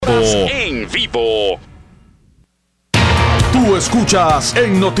En vivo. Tú escuchas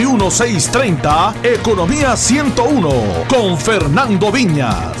en Noti1 630 Economía 101 con Fernando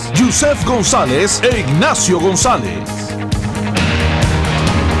Viñas, Yusef González e Ignacio González.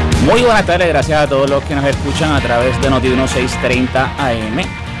 Muy buenas tardes, gracias a todos los que nos escuchan a través de Noti1 630 AM.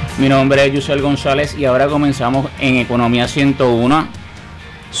 Mi nombre es Yusef González y ahora comenzamos en Economía 101.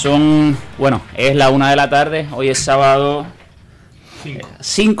 Es la 1 de la tarde, hoy es sábado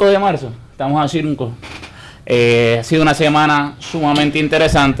 5 de marzo, estamos a 5. Ha sido una semana sumamente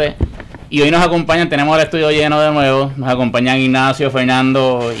interesante y hoy nos acompañan, tenemos el estudio lleno de nuevo, nos acompañan Ignacio,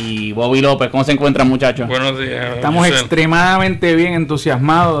 Fernando y Bobby López. ¿Cómo se encuentran, muchachos? Buenos días. Estamos extremadamente bien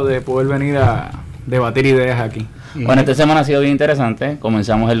entusiasmados de poder venir a debatir ideas aquí. Bueno, esta semana ha sido bien interesante.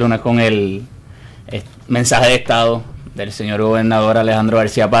 Comenzamos el lunes con el mensaje de Estado del señor gobernador Alejandro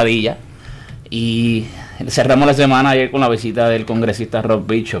García Padilla y cerramos la semana ayer con la visita del congresista Rob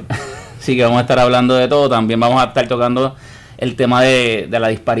Bishop. Así que vamos a estar hablando de todo. También vamos a estar tocando el tema de la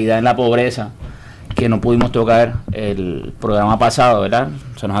disparidad en la pobreza, que no pudimos tocar el programa pasado, ¿verdad?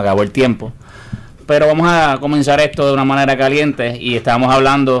 Se nos acabó el tiempo. Pero vamos a comenzar esto de una manera caliente y estábamos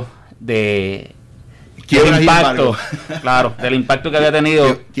hablando del impacto, claro, del impacto que había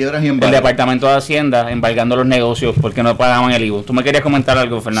tenido el Departamento de Hacienda embargando los negocios porque no pagaban el IVU. ¿Tú me querías comentar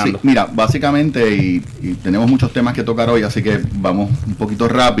algo, Fernando? Sí, mira, básicamente, y tenemos muchos temas que tocar hoy, así que vamos un poquito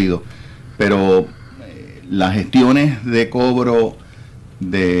rápido, pero las gestiones de cobro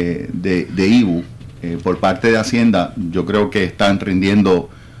de IVU por parte de Hacienda, yo creo que están rindiendo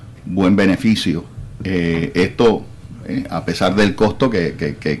buen beneficio. Esto, a pesar del costo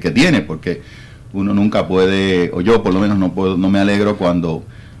que tiene, porque uno nunca puede, o yo por lo menos no me alegro cuando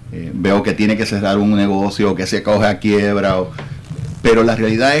veo que tiene que cerrar un negocio, que se coge a quiebra, pero la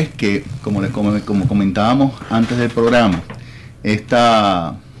realidad es que, como comentábamos antes del programa,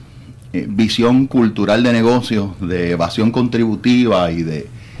 esta visión cultural de negocios, de evasión contributiva y de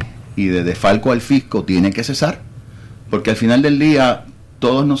desfalco al fisco tiene que cesar, porque al final del día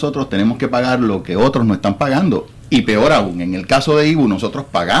todos nosotros tenemos que pagar lo que otros no están pagando, y peor aún, en el caso de IVU nosotros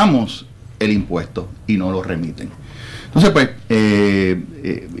pagamos el impuesto y no lo remiten. Entonces, pues,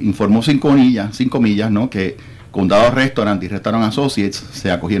 informó 5 millas, ¿no?, que Condado Restaurant y Restaurant Associates se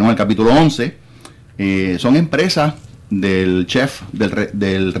acogieron al capítulo 11. Son empresas del chef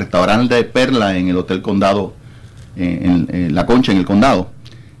del restaurante de Perla en el Hotel Condado, en La Concha, en el Condado.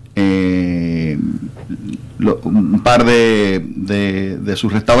 Un par de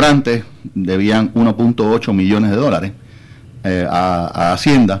sus restaurantes debían 1.8 millones de dólares a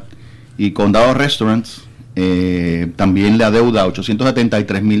Hacienda, y Condado Restaurants también le adeuda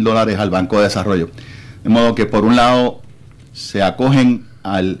 $873,000 al Banco de Desarrollo. De modo que, por un lado, se acogen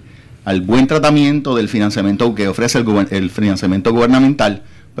al buen tratamiento del financiamiento que ofrece el financiamiento gubernamental,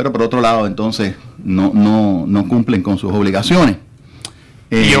 pero por otro lado, entonces, no cumplen con sus obligaciones.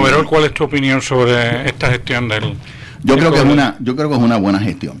 Y Overol, ¿cuál es tu opinión sobre esta gestión del? Yo creo que es una buena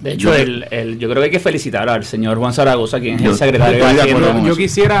gestión. De hecho, yo creo que hay que felicitar al señor Juan Zaragoza, quien es el secretario de Hacienda.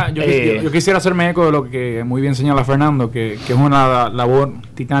 Yo quisiera hacerme eco de lo que muy bien señala Fernando, que es una labor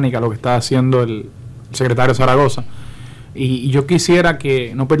titánica lo que está haciendo el secretario Zaragoza. Y yo quisiera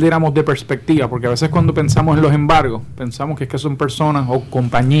que no perdiéramos de perspectiva, porque a veces cuando pensamos en los embargos, pensamos que es que son personas o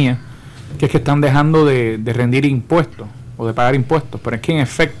compañías que están dejando de rendir impuestos o de pagar impuestos, pero es que en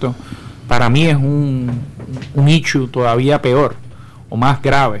efecto para mí es un issue todavía peor o más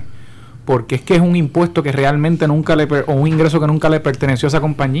grave, porque es que es un impuesto que realmente o un ingreso que nunca le perteneció a esa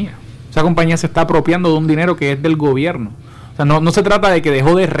compañía. Esa compañía se está apropiando de un dinero que es del gobierno. O sea, no se trata de que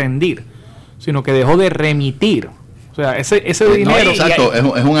dejó de rendir, sino que dejó de remitir. O sea, ese dinero... Exacto,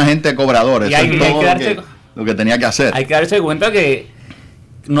 es un agente cobrador. Eso es todo lo que tenía que hacer. Hay que darse cuenta que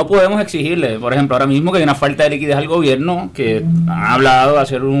no podemos exigirle, por ejemplo, ahora mismo que hay una falta de liquidez al gobierno, que ha hablado de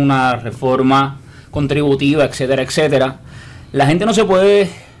hacer una reforma contributiva, etcétera, etcétera. La gente no puede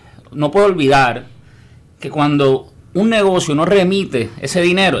olvidar que cuando un negocio no remite ese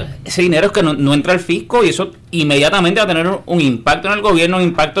dinero es que no entra al fisco, y eso inmediatamente va a tener un impacto en el gobierno, un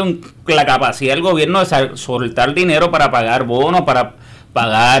impacto en la capacidad del gobierno de soltar dinero para pagar bonos, para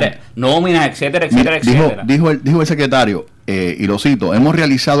pagar nóminas, etcétera, etcétera, etcétera. Dijo el secretario, y lo cito: hemos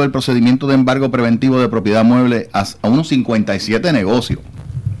realizado el procedimiento de embargo preventivo de propiedad mueble a unos 57 negocios,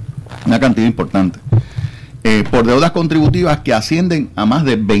 una cantidad importante, por deudas contributivas que ascienden a más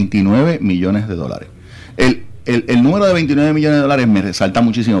de 29 millones de dólares. El número de 29 millones de dólares me resalta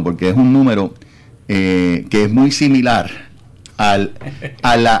muchísimo, porque es un número que es muy similar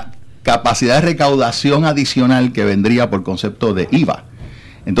a la capacidad de recaudación adicional que vendría por concepto de IVA.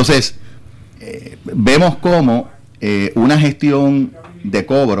 Entonces, vemos cómo una gestión de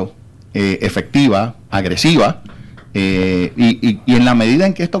cobro efectiva, agresiva. Y en la medida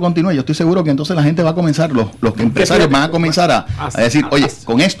en que esto continúe, yo estoy seguro que entonces la gente va a comenzar, los empresarios van a comenzar a decir, oye,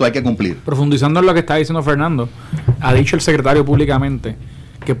 con esto hay que cumplir. Profundizando en lo que está diciendo Fernando, ha dicho el secretario públicamente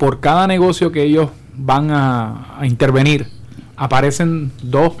que por cada negocio que ellos van a intervenir, aparecen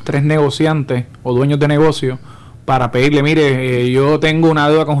 2, 3 negociantes o dueños de negocio para pedirle, mire, yo tengo una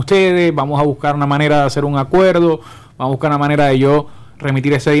deuda con ustedes, vamos a buscar una manera de hacer un acuerdo, vamos a buscar una manera de yo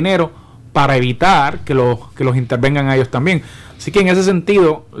remitir ese dinero, para evitar que los intervengan a ellos también. Así que en ese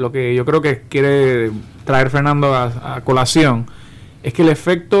sentido, lo que yo creo que quiere traer Fernando a colación es que el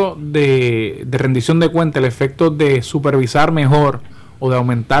efecto de rendición de cuentas, el efecto de supervisar mejor o de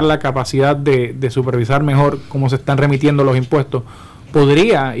aumentar la capacidad de supervisar mejor cómo se están remitiendo los impuestos,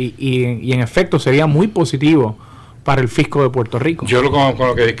 podría y en efecto sería muy positivo para el fisco de Puerto Rico. Yo con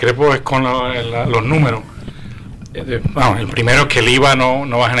lo que discrepo es con los números. El primero es que el IVA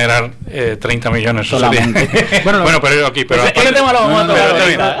no va a generar 30 millones solamente. Bueno, pero aquí, pero aparte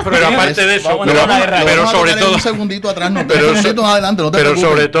de eso, pero sobre todo, un segundito atrás, adelante, no te pero preocupes.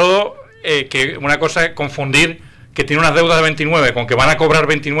 sobre todo que una cosa es confundir que tiene unas deudas de 29 con que van a cobrar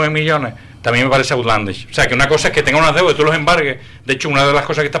 29 millones. También me parece outlandish. O sea, que una cosa es que tengan unas deudas y tú los embargues. De hecho, una de las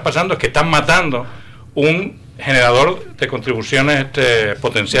cosas que está pasando es que están matando un generador de contribuciones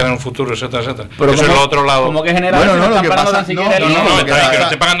potenciales en un futuro, etcétera, etcétera. Pero eso es lo otro lado. ¿Cómo que generador? Bueno, no, lo que pasa, que no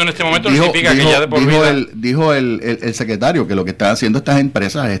esté pagando en este momento no significa que ya de por vida. Dijo el secretario que lo que están haciendo estas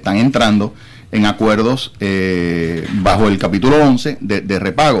empresas están entrando en acuerdos bajo el capítulo 11 de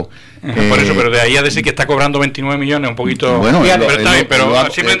repago. Por eso, pero de ahí a decir que está cobrando 29 millones un poquito. Bueno,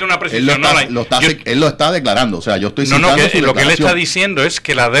 pero simplemente una precisión. Él lo está declarando, o sea, yo estoy citando lo que él está diciendo es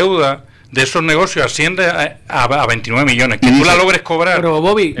que la deuda de esos negocios asciende a 29 millones. Que tú la logres cobrar. Pero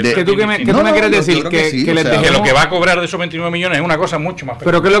Bobby, ¿qué tú me quieres decir? Que lo que va a cobrar de esos 29 millones es una cosa mucho más pequeña.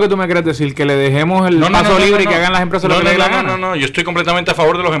 ¿Pero qué es lo que tú me quieres decir? ¿Que le dejemos el paso libre y que hagan las empresas lo que les dé la gana? No, yo estoy completamente a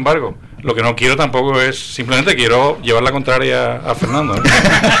favor de los embargos. Lo que no quiero tampoco es, simplemente quiero llevar la contraria a Fernando.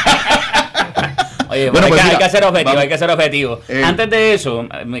 Oye, bueno, hay que ser objetivo, Antes de eso,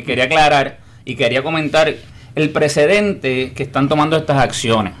 me quería aclarar y quería comentar el precedente que están tomando estas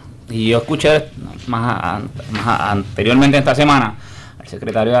acciones. Y yo escuché más anteriormente esta semana al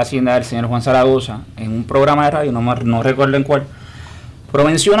secretario de Hacienda, el señor Juan Zaragoza, en un programa de radio, no recuerdo en cuál, pero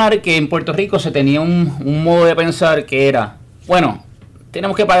mencionar que en Puerto Rico se tenía un modo de pensar que era, bueno,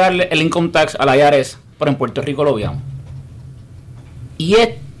 tenemos que pagarle el income tax a la IRS, pero en Puerto Rico lo veamos. Y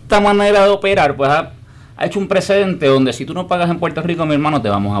esta manera de operar, pues ha hecho un precedente donde si tú no pagas en Puerto Rico, mi hermano, te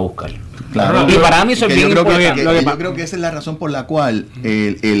vamos a buscar. Claro, y para mí eso es bien importante. Yo creo que esa es la razón por la cual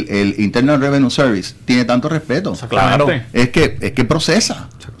el Internal Revenue Service tiene tanto respeto. Claro. Es que procesa.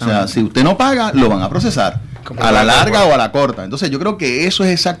 O sea, si usted no paga, lo van a procesar. A la larga o a la corta. Entonces yo creo que eso es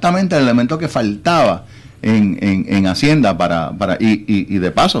exactamente el elemento que faltaba en Hacienda y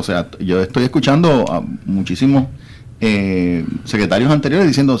de paso, o sea, yo estoy escuchando a muchísimos secretarios anteriores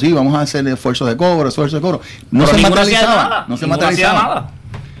diciendo sí, vamos a hacer esfuerzos de cobro. No se materializaba nada.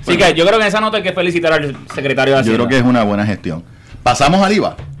 Así que yo creo que en esa nota hay que felicitar al secretario de Hacienda. Yo creo que es una buena gestión. Pasamos al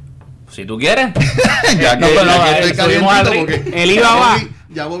IVA. Si tú quieres. ya que estoy calientito porque el IVA va.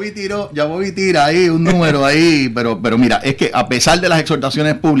 Ya Bobby tira ahí un número ahí, pero mira, es que a pesar de las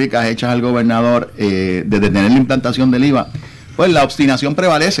exhortaciones públicas hechas al gobernador de detener la implantación del IVA, pues la obstinación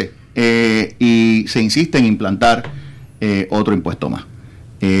prevalece y se insiste en implantar otro impuesto más.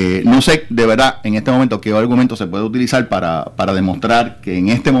 No sé de verdad en este momento qué argumento se puede utilizar para demostrar que en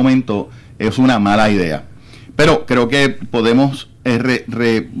este momento es una mala idea. Pero creo que podemos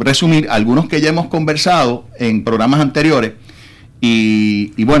resumir algunos que ya hemos conversado en programas anteriores.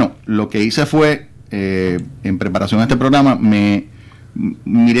 Y bueno, lo que hice fue, en preparación a este programa, me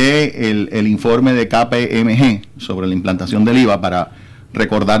miré el informe de KPMG sobre la implantación del IVA para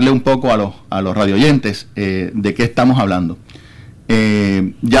recordarle un poco a los radioyentes de qué estamos hablando.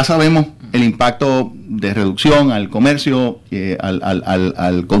 Ya sabemos el impacto de reducción al comercio,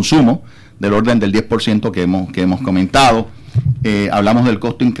 al consumo, del orden del 10% que hemos comentado. Hablamos del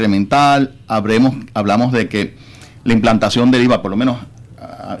costo incremental, hablamos de que la implantación del IVA, por lo menos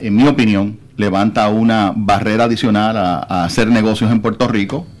en mi opinión, levanta una barrera adicional a hacer negocios en Puerto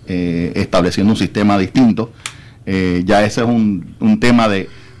Rico, estableciendo un sistema distinto. Ya ese es un tema de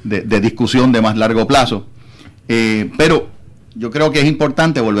discusión de más largo plazo. Pero yo creo que es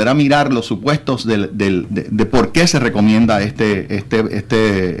importante volver a mirar los supuestos de por qué se recomienda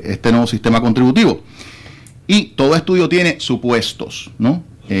este nuevo sistema contributivo. Y todo estudio tiene supuestos, ¿no?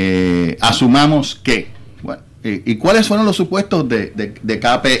 Asumamos que, bueno, ¿y cuáles fueron los supuestos de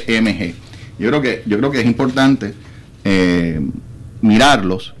KPMG? Yo creo que es importante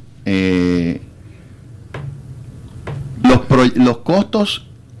mirarlos los costos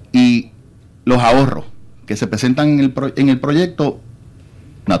y los ahorros que se presentan en el proyecto,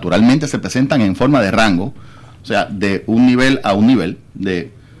 naturalmente se presentan en forma de rango, o sea, de un nivel a un nivel,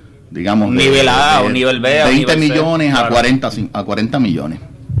 de, digamos, un nivel A a un nivel B, 20 millones a 40 millones.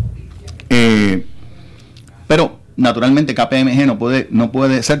 Pero naturalmente KPMG no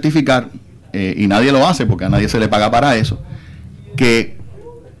puede certificar, y nadie lo hace porque a nadie se le paga para eso, que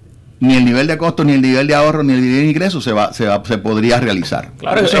ni el nivel de costo, ni el nivel de ahorro, ni el nivel de ingreso se podría realizar.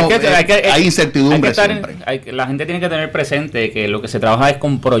 Claro, eso, hay incertidumbre siempre. La gente tiene que tener presente que lo que se trabaja es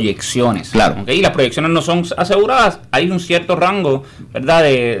con proyecciones. Claro. ¿Okay? Y las proyecciones no son aseguradas. Hay un cierto rango, ¿verdad?,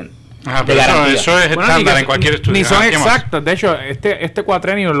 de pero eso es estándar en cualquier estudio. Ni son exactas. De hecho, este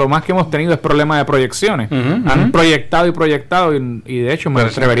cuatrenio lo más que hemos tenido es problema de proyecciones. Han proyectado y de hecho me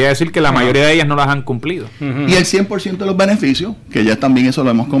atrevería a decir que la mayoría de ellas no las han cumplido. Y el 100% de los beneficios, que ya también eso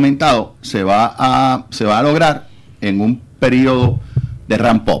lo hemos comentado, se va a lograr en un periodo de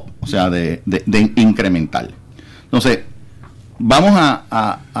ramp up, o sea, de incremental. Entonces, vamos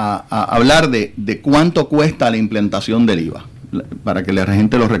a hablar de cuánto cuesta la implantación del IVA, para que la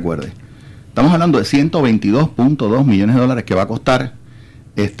gente lo recuerde. Estamos hablando de $122.2 millones de dólares que va a costar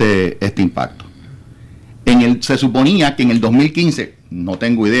este impacto. Se suponía que en el 2015, no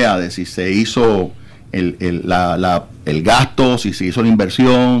tengo idea de si se hizo el gasto, si se hizo la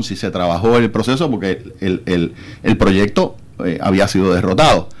inversión, si se trabajó el proceso, porque el proyecto había sido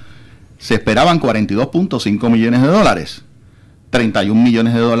derrotado. Se esperaban 42.5 millones de dólares, 31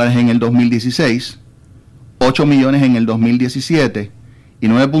 millones de dólares en el 2016, 8 millones en el 2017 y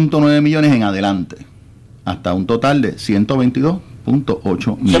 9.9 millones en adelante, hasta un total de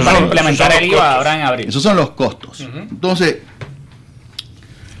 122.8 millones. Para implementar el IVA ahora en abril. Esos son los costos. Entonces,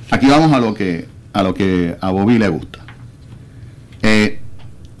 aquí vamos a lo que a Bobby le gusta. El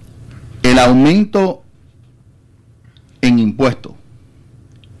aumento en impuestos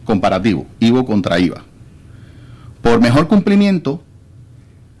comparativo, IVA contra IVA, por mejor cumplimiento,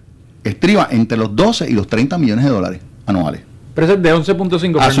 estriba entre los 12 y los 30 millones de dólares anuales. Pero eso es de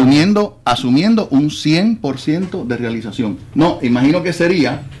 11.5. Asumiendo un 100% de realización. No, imagino que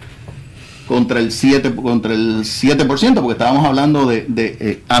sería contra el 7%, porque estábamos hablando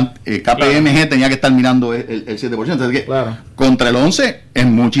de KPMG tenía que estar mirando el 7%. Entonces, que contra el 11 es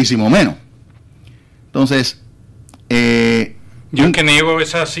muchísimo menos. Entonces, yo es que niego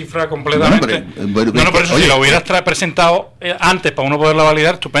esa cifra completamente. Pero eso, si la hubieras presentado antes para uno poderla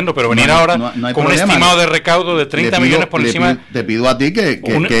validar, estupendo, pero venir ahora con un estimado de recaudo de 30 millones por encima. Te pido a ti que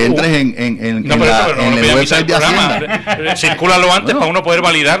entres en el website de Hacienda. Circúlalo antes para uno poder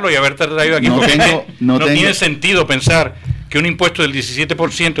validarlo y haberte traído aquí, porque no tiene sentido pensar que un impuesto del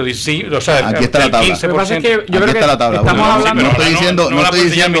 17%, o sea, aquí está la tabla. 15%. Yo creo que la tabla. Estamos hablando, no estoy diciendo, no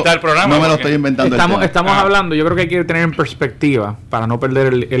me lo estoy inventando. Estamos hablando, yo creo que hay que tener en perspectiva, para no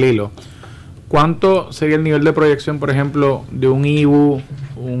perder el hilo, ¿cuánto sería el nivel de proyección, por ejemplo, de un IVU,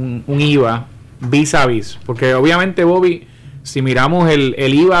 un IVA vis a vis? Porque obviamente, Bobby, si miramos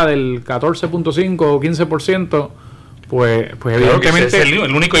el IVA del 14.5 o 15%, pues evidentemente es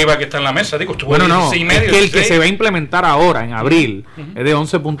el único IVA que está en la mesa, digo, estuvo el que se va a implementar ahora en abril es de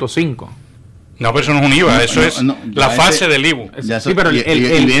 11.5. No, pero eso no es un IVA, eso es la fase del IVU. Sí, pero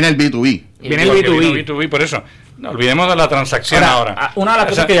viene el B2B. Viene el B2B, por eso. No olvidemos de la transacción ahora. Una de las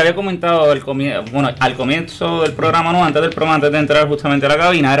cosas que ya había comentado al comienzo del programa, antes del programa, antes de entrar justamente a la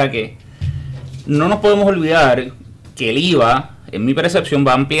cabina, era que no nos podemos olvidar que el IVA, en mi percepción,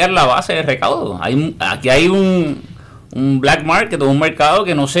 va a ampliar la base de recaudo. Aquí hay un black market o un mercado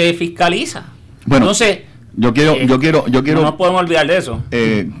que no se fiscaliza. Bueno, entonces yo quiero no nos podemos olvidar de eso.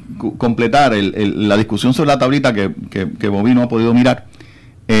 Completar la discusión sobre la tablita que Bobby no ha podido mirar,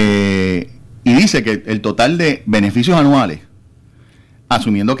 y dice que el total de beneficios anuales,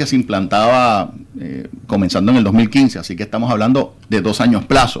 asumiendo que se implantaba comenzando en el 2015, así que estamos hablando de 2 años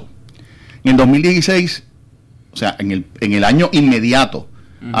plazo. En el 2016, o sea, en el año inmediato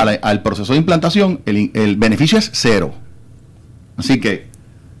al proceso de implantación, el beneficio es 0. Así que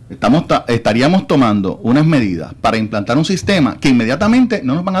estaríamos tomando unas medidas para implantar un sistema que inmediatamente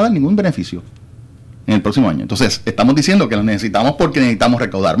no nos van a dar ningún beneficio en el próximo año. Entonces, estamos diciendo que lo necesitamos porque necesitamos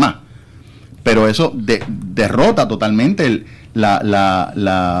recaudar más. Pero eso derrota totalmente el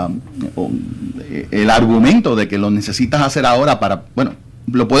argumento de que lo necesitas hacer ahora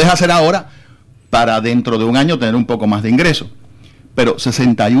lo puedes hacer ahora para dentro de un año tener un poco más de ingreso. Pero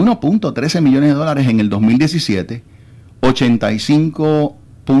 61.13 millones de dólares en el 2017,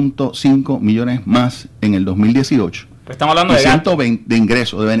 85.5 millones más en el 2018. Pues estamos hablando de 120 de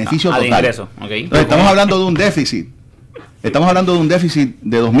ingresos, de beneficio total. De ingreso, okay. Entonces, estamos hablando de un déficit Estamos hablando de un déficit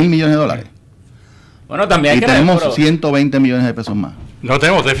de 2.000 millones de dólares. Bueno, también hay y que tenemos 120 millones de pesos más. No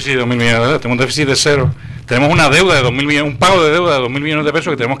tenemos déficit de 2.000 millones de dólares, tenemos un déficit de cero. Tenemos una deuda de 2.000 millones, un pago de deuda de 2.000 millones de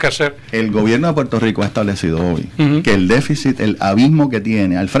pesos que tenemos que hacer. El gobierno de Puerto Rico ha establecido hoy que el déficit, el abismo que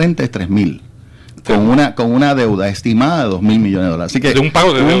tiene al frente es 3.000. Con una deuda estimada de 2.000 millones de dólares. Así que de un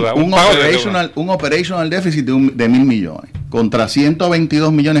pago de deuda. Un operational déficit de 1.000 millones contra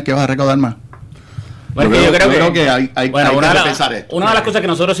 122 millones que vas a recaudar más. Bueno, yo creo que hay que repensar esto. Una de las cosas que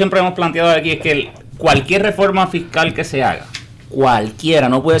nosotros siempre hemos planteado aquí es que cualquier reforma fiscal que se haga, cualquiera,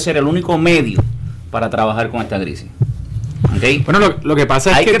 no puede ser el único medio para trabajar con esta crisis. ¿Okay? Bueno, lo que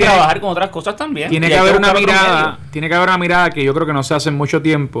pasa es hay que trabajar con otras cosas también. Tiene que haber una mirada que yo creo que no se hace en mucho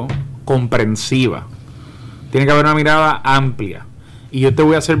tiempo, comprensiva. Tiene que haber una mirada amplia. Y yo te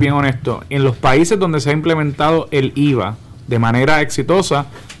voy a ser bien honesto, en los países donde se ha implementado el IVA de manera exitosa,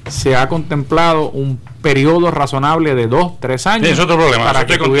 se ha contemplado un periodo razonable de 2-3 años es otro problema, para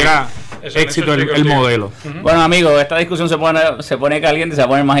que tuviera éxito el modelo. Bueno, amigos, esta discusión se pone caliente y se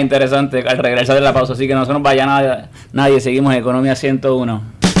pone más interesante al regresar de la pausa, así que no se nos vaya nadie. Seguimos en Economía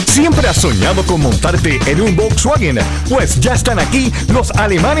 101. ¿Siempre has soñado con montarte en un Volkswagen? Pues ya están aquí los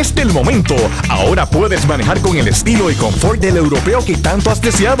alemanes del momento. Ahora puedes manejar con el estilo y confort del europeo que tanto has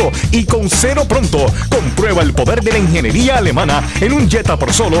deseado y con cero pronto. Comprueba el poder de la ingeniería alemana en un Jetta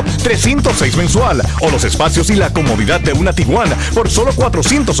por solo $306 mensual o los espacios y la comodidad de una Tiguan por solo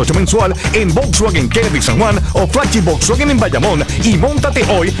 $408 mensual en Volkswagen Kennedy San Juan o Flagship Volkswagen en Bayamón y móntate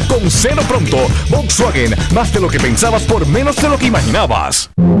hoy con cero pronto. Volkswagen, más de lo que pensabas por menos de lo que imaginabas.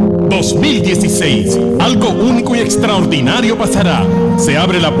 2016. Algo único y extraordinario pasará. Se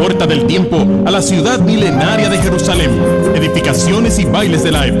abre la puerta del tiempo a la ciudad milenaria de Jerusalén. Edificaciones y bailes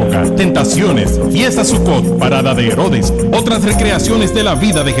de la época, tentaciones, fiesta Sukkot, parada de Herodes, otras recreaciones de la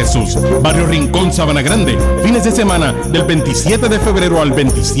vida de Jesús. Barrio Rincón, Sabana Grande. Fines de semana del 27 de febrero al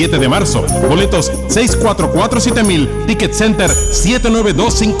 27 de marzo. Boletos 644-7000. Ticket Center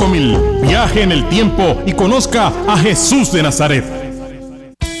 792-5000. Viaje en el tiempo y conozca a Jesús de Nazaret.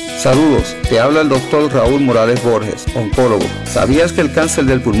 Saludos, te habla el doctor Raúl Morales Borges, oncólogo. ¿Sabías que el cáncer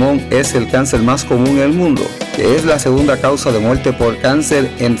del pulmón es el cáncer más común en el mundo? Que es la segunda causa de muerte por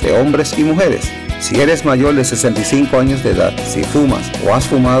cáncer entre hombres y mujeres. Si eres mayor de 65 años de edad, si fumas o has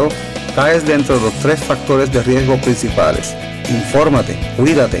fumado, caes dentro de los 3 factores de riesgo principales. Infórmate,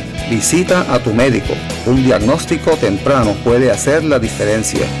 cuídate, visita a tu médico. Un diagnóstico temprano puede hacer la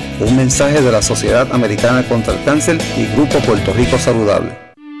diferencia. Un mensaje de la Sociedad Americana contra el Cáncer y Grupo Puerto Rico Saludable.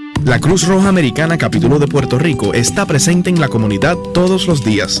 La Cruz Roja Americana Capítulo de Puerto Rico está presente en la comunidad todos los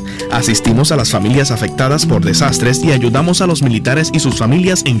días. Asistimos a las familias afectadas por desastres y ayudamos a los militares y sus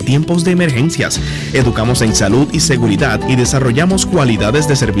familias en tiempos de emergencias. Educamos en salud y seguridad y desarrollamos cualidades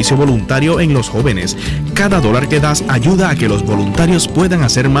de servicio voluntario en los jóvenes. Cada dólar que das ayuda a que los voluntarios puedan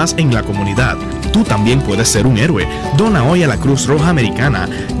hacer más en la comunidad. Tú también puedes ser un héroe. Dona hoy a la Cruz Roja Americana.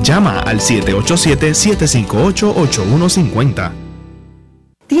 Llama al 787-758-8150.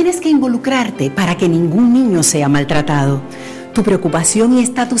 Tienes que involucrarte para que ningún niño sea maltratado. Tu preocupación y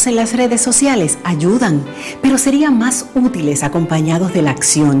estatus en las redes sociales ayudan, pero serían más útiles acompañados de la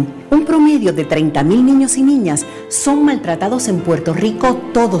acción. Un promedio de 30,000 niños y niñas son maltratados en Puerto Rico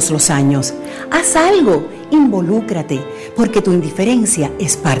todos los años. Haz algo, involúcrate, porque tu indiferencia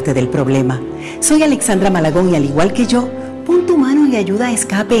es parte del problema. Soy Alexandra Malagón y al igual que yo, pon tu mano y ayuda a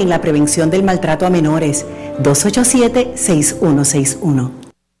Escape en la prevención del maltrato a menores. 287-6161.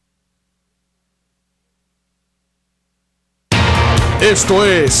 Esto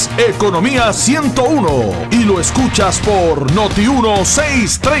es Economía 101 y lo escuchas por Noti1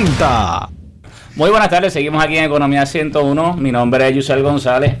 630. Muy buenas tardes, seguimos aquí en Economía 101. Mi nombre es Yusel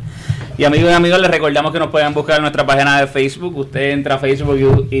González. Y amigos y amigas, les recordamos que nos pueden buscar en nuestra página de Facebook. Usted entra a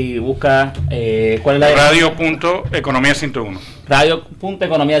Facebook y busca ¿cuál es la Radio.economía 101.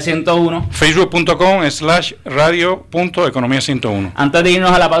 Radio.economía 101. Facebook.com/radio.economía 101. Antes de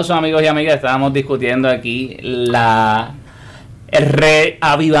irnos a la pausa, amigos y amigas, estábamos discutiendo aquí el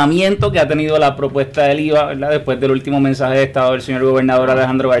reavivamiento que ha tenido la propuesta del IVA, ¿verdad? Después del último mensaje de Estado del señor gobernador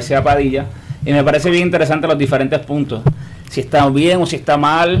Alejandro García Padilla. Y me parece bien interesante los diferentes puntos. Si está bien o si está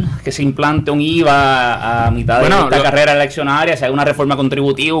mal que se implante un IVA a mitad de esta carrera eleccionaria, si hay una reforma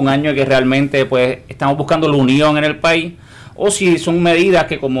contributiva, un año que realmente pues estamos buscando la unión en el país, o si son medidas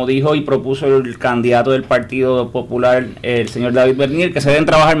que, como dijo y propuso el candidato del Partido Popular, el señor David Bernier, que se deben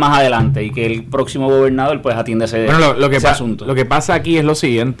trabajar más adelante y que el próximo gobernador pues atienda ese asunto. Lo que pasa aquí es lo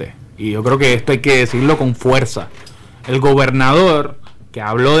siguiente, y yo creo que esto hay que decirlo con fuerza. El gobernador, que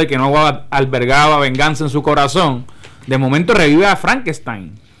habló de que no albergaba venganza en su corazón, de momento revive a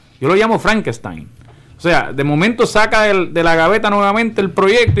Frankenstein. Yo lo llamo Frankenstein. O O sea, de momento saca de la gaveta nuevamente el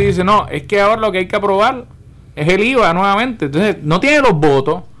proyecto y dice, no, es que ahora lo que hay que aprobar es el IVA nuevamente. Entonces, no tiene los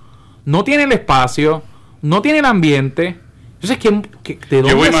votos, no tiene el espacio, no tiene el ambiente. Entonces, ¿de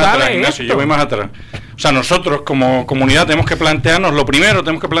dónde sale esto? Yo voy más atrás. O sea, nosotros como comunidad tenemos que plantearnos,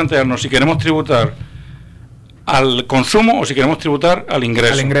 tenemos que plantearnos si queremos tributar al consumo o si queremos tributar al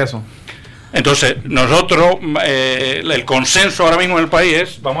ingreso. Al ingreso. Entonces, nosotros, el consenso ahora mismo en el país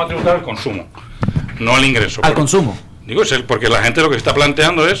es, vamos a tributar al consumo, no al ingreso. Al consumo. Digo, porque la gente lo que está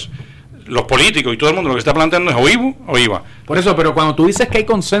planteando es, los políticos y todo el mundo lo que está planteando es o IVU o IVA. Por eso, pero cuando tú dices que hay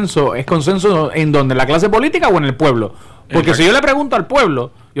consenso, ¿es consenso en donde? ¿En la clase política o en el pueblo? Porque si yo le pregunto al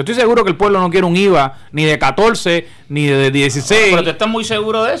pueblo, yo estoy seguro que el pueblo no quiere un IVA ni de 14, ni de 16. Pero tú estás muy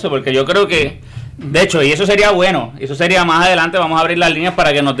seguro de eso, porque yo creo que, de hecho, y eso sería bueno, eso sería más adelante, vamos a abrir las líneas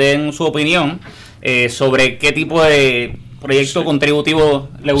para que nos den su opinión sobre qué tipo de proyecto contributivo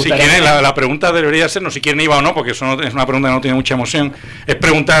le gustaría. Si quieren, la pregunta debería ser, no si quieren IVA o no, porque eso no, es una pregunta que no tiene mucha emoción, es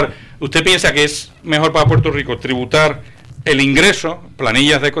preguntar, ¿usted piensa que es mejor para Puerto Rico tributar el ingreso,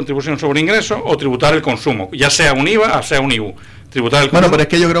 planillas de contribución sobre ingreso, o tributar el consumo, ya sea un IVA o sea un IVU? Tributar el consumo. Bueno, pero es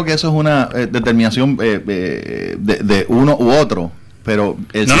que yo creo que eso es una determinación de uno u otro. Pero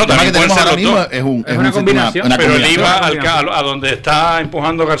el sistema que tenemos ahora mismo es una combinación. Pero el IVA a donde está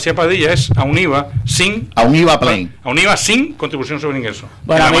empujando García Padilla es a un IVA sin... A un IVA plain. A un IVA sin contribución sobre ingreso.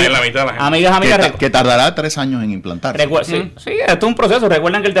 Bueno, en la mitad de la gente. Amigas, que tardará 3 años en implantarse. Sí, esto es un proceso.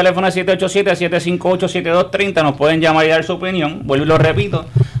 Recuerden que el teléfono es 787-758-7230. Nos pueden llamar y dar su opinión. Vuelvo y lo repito.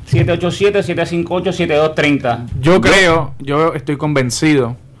 787-758-7230. Yo estoy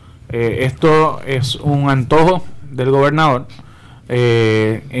convencido. Esto es un antojo del gobernador.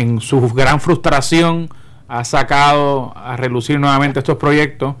 En su gran frustración ha sacado a relucir nuevamente estos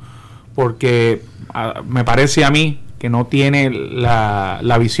proyectos porque me parece a mí que no tiene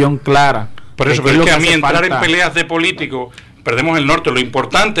la visión clara. Por eso, pero es que a mí entrar en peleas de políticos perdemos el norte. Lo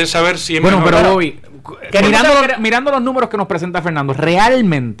importante es saber si es mejor. Pero Bobby, mirando los números que nos presenta Fernando,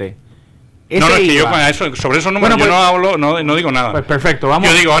 realmente no, es que yo sobre esos números yo no hablo, no digo nada. Pues perfecto, vamos.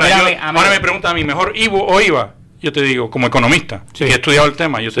 Yo digo, ahora me pregunta a mí, ¿mejor IVU o IVA? Yo te digo, como economista, que he estudiado el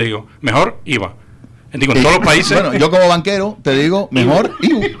tema, yo te digo, mejor IVA. Digo, en todos los países... Bueno, yo como banquero te digo, mejor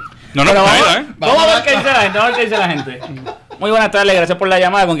IVU. Vamos a ver qué dice la gente, Muy buenas tardes, gracias por la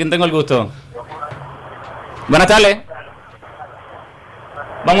llamada. ¿Con quién tengo el gusto? Buenas tardes.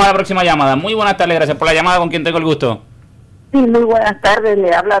 Vamos a la próxima llamada. Muy buenas tardes, gracias por la llamada. ¿Con quién tengo el gusto? Sí, muy buenas tardes.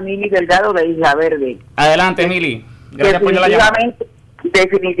 Le habla Mili Delgado de Isla Verde. Adelante, Mili. Gracias por la llamada.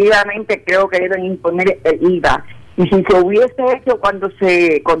 Definitivamente creo que deben imponer el IVA. Y si se hubiese hecho cuando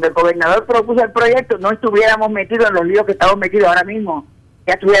el gobernador propuso el proyecto, no estuviéramos metidos en los líos que estamos metidos ahora mismo.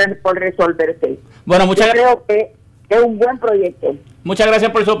 Ya estuvieran por resolverse. Bueno, creo que es un buen proyecto. Muchas gracias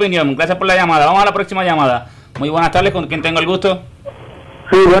por su opinión. Gracias por la llamada. Vamos a la próxima llamada. Muy buenas tardes. ¿Con quién tengo el gusto?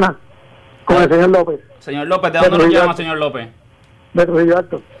 Sí, buenas. Con el señor López. Señor López, ¿de dónde nos llama, señor López? De Trujillo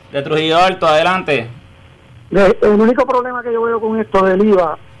Alto. De Trujillo Alto, adelante. El único problema que yo veo con esto del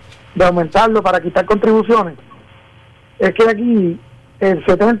IVA, de aumentarlo para quitar contribuciones, es que aquí el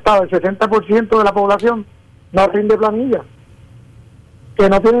 70 o el 60% de la población no rinde planilla, que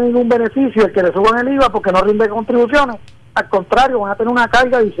no tiene ningún beneficio el que le suban el IVA porque no rinde contribuciones. Al contrario, van a tener una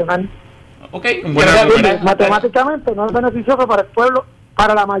carga adicional. Matemáticamente no es beneficioso para el pueblo,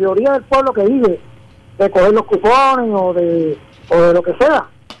 para la mayoría del pueblo que vive de coger los cupones o de lo que sea,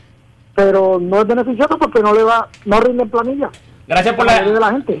 pero no es beneficioso porque no rinde en planilla. Gracias por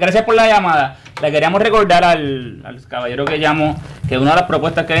gracias por la llamada. Le queríamos recordar al caballero que llamó que una de las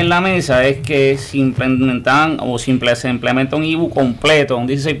propuestas que hay en la mesa es que se implementa un IVU completo, un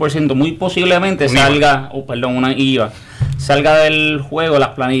 16%, muy posiblemente una IVA, salga del juego las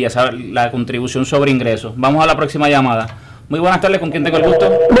planillas, la contribución sobre ingresos. Vamos a la próxima llamada. Muy buenas tardes, ¿con quién tengo el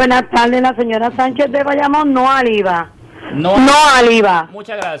gusto? Buenas tardes, la señora Sánchez de Bayamón, no al IVA. No al IVA.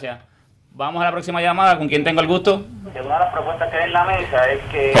 Muchas gracias. Vamos a la próxima llamada, ¿con quién tengo el gusto? Una de las propuestas que hay en la mesa es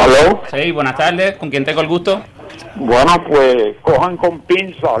que... ¿Aló? Sí, buenas tardes, ¿con quién tengo el gusto? Bueno, pues cojan con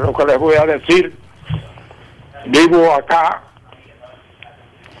pinza lo que les voy a decir. Vivo acá,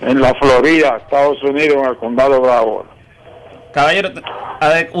 en la Florida, Estados Unidos, en el condado de Broward. Caballero,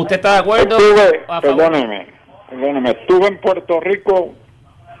 ¿usted está de acuerdo? Perdóneme, estuve en Puerto Rico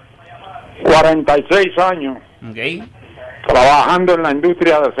 46 años trabajando en la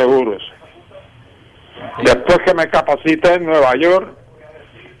industria de seguros. Después que me capacité en Nueva York,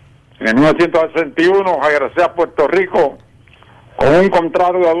 en 1961 regresé a Puerto Rico con un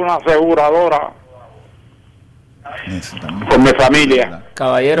contrato de una aseguradora con mi familia.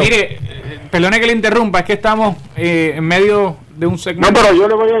 Caballero. Mire, perdone que le interrumpa, es que estamos en medio de un segmento. No, pero yo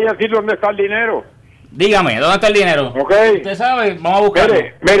le voy a decir dónde está el dinero. Dígame, ¿dónde está el dinero? ¿Ok? Usted sabe, vamos a buscarlo.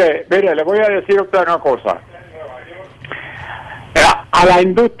 Mire, le voy a decir a usted una cosa. A la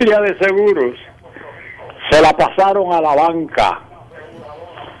industria de seguros se la pasaron a la banca.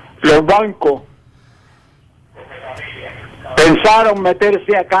 Los bancos pensaron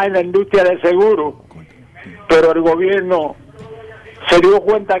meterse acá en la industria de seguros, pero el gobierno se dio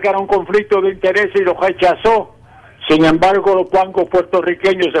cuenta que era un conflicto de interés y lo rechazó. Sin embargo, los bancos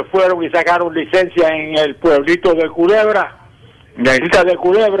puertorriqueños se fueron y sacaron licencia en el pueblito de Culebra, en la isla de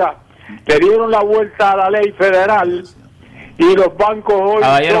Culebra, le dieron la vuelta a la ley federal y los bancos hoy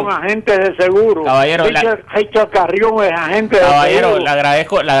son agentes de seguro. Caballero, Richard Carrión es agente de seguro. Caballero, le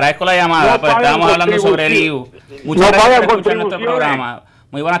agradezco la llamada, No pues estábamos hablando sobre el IVU. Muchas gracias por escuchar nuestro programa.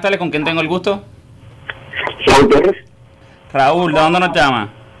 Muy buenas tardes, ¿con quién tengo el gusto? Raúl, ¿de dónde nos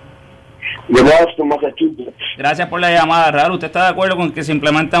llama? De Boston, Massachusetts. Gracias por la llamada, Raúl. ¿Usted está de acuerdo con que se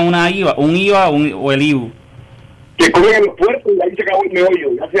implementa un IVA o el IVU? Que cobren en los puertos y ahí se acabó el meollo.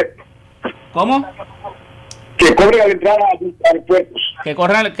 ¿Cómo? Que cobren al entrar a los puertos. Que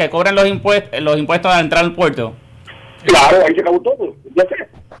cobren los impuestos al entrar al puerto. Claro, ahí se acabó todo. Ya sé.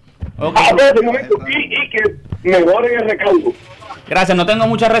 Okay. De momento, y que mejoren el recaudo. Gracias, no tengo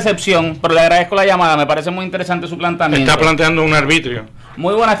mucha recepción, pero le agradezco la llamada, me parece muy interesante su planteamiento. Está planteando un arbitrio.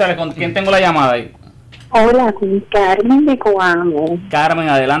 Muy buenas tardes, ¿con quién tengo la llamada ahí? Hola, con Carmen de Coamo. Carmen,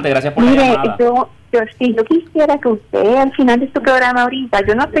 adelante, gracias por la llamada. Yo quisiera que usted al final de su programa ahorita,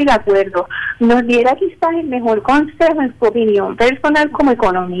 yo no estoy de acuerdo, nos diera quizás el mejor consejo en su opinión personal como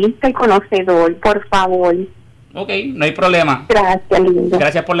economista y conocedor, por favor. Ok, no hay problema. Gracias, lindo.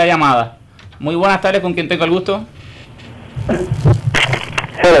 Gracias por la llamada. Muy buenas tardes, ¿con quién tengo el gusto?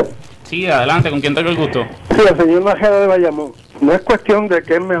 Hello. Sí, adelante, ¿con quién tengo el gusto? Sí, el señor Najera de Bayamón. No es cuestión de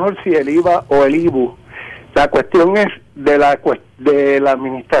que es mejor si el IVA o el IVU. La cuestión es de la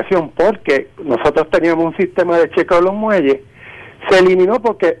administración, porque nosotros teníamos un sistema de chequeo de los muelles, se eliminó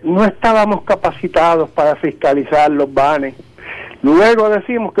porque no estábamos capacitados para fiscalizar los banes. Luego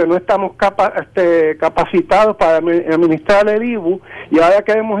decimos que no estamos capacitados para administrar el IVU y ahora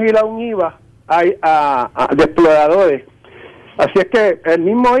queremos ir a un IVA de exploradores. Así es que el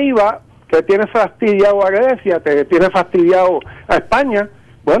mismo IVA que tiene fastidiado a Grecia, que tiene fastidiado a España,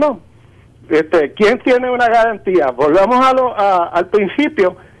 bueno, ¿quién tiene una garantía? Volvamos al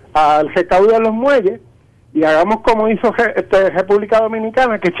principio, al recaudo de los muelles, y hagamos como hizo República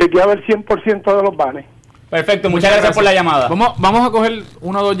Dominicana, que chequeaba el 100% de los banes. Perfecto, muchas gracias por la llamada. Vamos a coger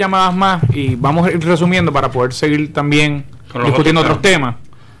una o dos llamadas más y vamos a ir resumiendo para poder seguir también discutiendo otros temas.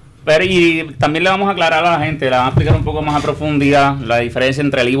 Pero y también le vamos a aclarar a la gente, le vamos a explicar un poco más a profundidad la diferencia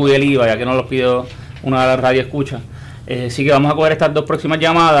entre el IVU y el IVA, ya que nos lo pidió una de las radioescuchas. Así que vamos a coger estas dos próximas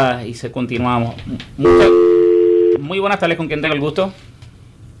llamadas y continuamos. Muy buenas tardes, ¿con quién tengo el gusto?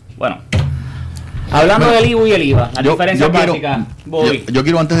 Bueno, hablando del IVU y el IVA, la diferencia básica. Yo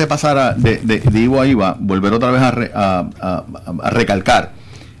quiero, antes de pasar de IVU a IVA, volver otra vez a recalcar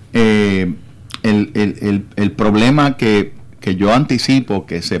el problema que yo anticipo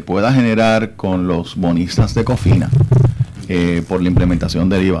que se pueda generar con los bonistas de Cofina por la implementación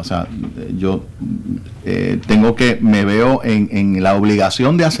del IVA. O sea, yo me veo en la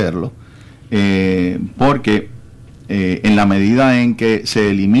obligación de hacerlo, porque en la medida en que se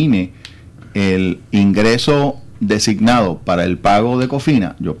elimine el ingreso designado para el pago de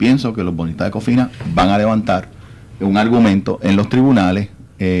Cofina, yo pienso que los bonistas de Cofina van a levantar un argumento en los tribunales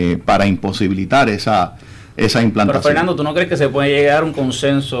para imposibilitar esa implantación. Pero Fernando, ¿tú no crees que se puede llegar a un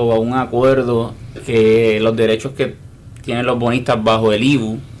consenso o a un acuerdo que los derechos que tienen los bonistas bajo el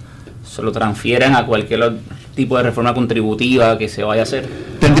IVU se lo transfieran a cualquier tipo de reforma contributiva que se vaya a hacer?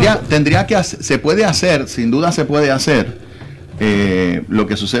 Tendría que se puede hacer, sin duda se puede hacer. Lo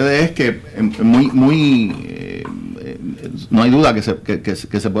que sucede es que no hay duda que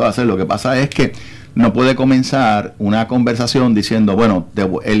se pueda hacer. Lo que pasa es que no puede comenzar una conversación diciendo, bueno,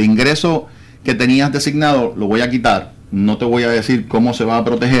 el ingreso que tenías designado lo voy a quitar, no te voy a decir cómo se va a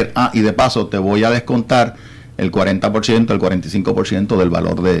proteger, y de paso te voy a descontar el 40%, el 45% del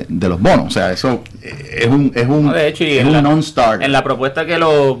valor de los bonos. O sea, eso es un non-starter. En la propuesta que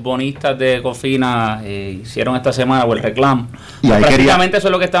los bonistas de Cofina hicieron esta semana, o el reclamo, prácticamente eso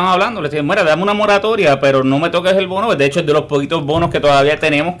es lo que estaban hablando. Les dicen, mira, dame una moratoria, pero no me toques el bono. De hecho, es de los poquitos bonos que todavía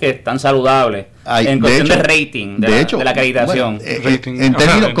tenemos que están saludables en cuestión de rating, de la acreditación. Bueno, en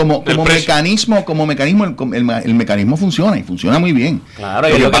términos como mecanismo, el mecanismo funciona y funciona muy bien. Claro,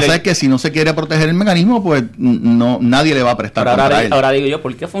 lo que pasa es que si no se quiere proteger el mecanismo, pues nadie le va a prestar contra él. Ahora digo yo,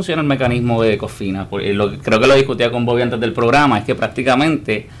 ¿por qué funciona el mecanismo de Cofina? Creo que lo discutía con Bobby antes del programa, es que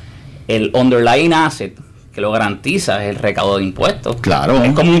prácticamente el underlying asset, que lo garantiza es el recaudo de impuestos. Claro.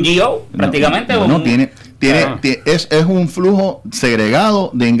 Es como un GO, prácticamente. Es un flujo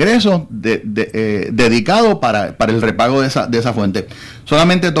segregado de ingresos dedicado para el repago de esa fuente.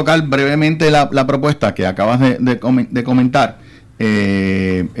 Solamente tocar brevemente la propuesta que acabas de comentar.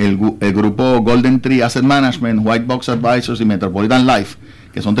 El grupo Golden Tree Asset Management, White Box Advisors y Metropolitan Life,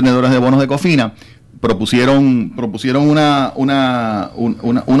 que son tenedores de bonos de Cofina, propusieron una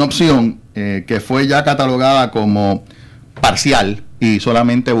opción que fue ya catalogada como parcial y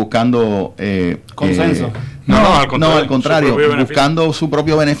solamente buscando consenso. Al contrario, buscando su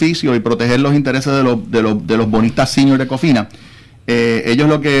propio beneficio y proteger los intereses de los bonistas senior de Cofina. Ellos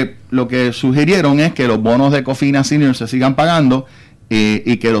lo que sugirieron es que los bonos de Cofina senior se sigan pagando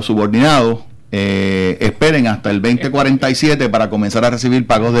y que los subordinados esperen hasta el 2047 para comenzar a recibir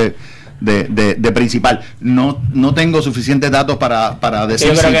pagos de principal. No tengo suficientes datos para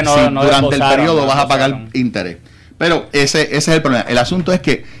decir si durante el periodo vas a pagar interés. Pero ese es el problema. El asunto es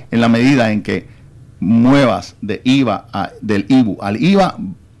que en la medida en que muevas del IBU al IVA,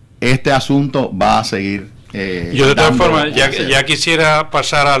 este asunto va a seguir. Yo de todas formas ya quisiera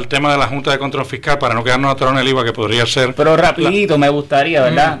pasar al tema de la Junta de Control Fiscal para no quedarnos atrás en el IVA, que podría ser. Pero rapidito me gustaría,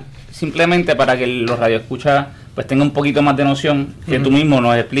 ¿verdad? Simplemente para que los radioescuchas pues tengan un poquito más de noción, que tú mismo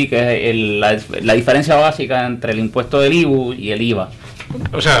nos expliques la diferencia básica entre el impuesto del IBU y el IVA.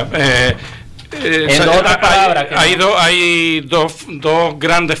 O sea, hay dos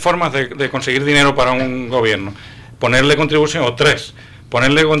grandes formas de conseguir dinero para un gobierno. Ponerle contribución, o tres.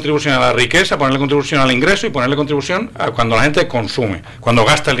 Ponerle contribución a la riqueza, ponerle contribución al ingreso y ponerle contribución a cuando la gente consume, cuando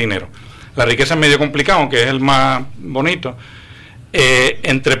gasta el dinero. La riqueza es medio complicado, aunque es el más bonito.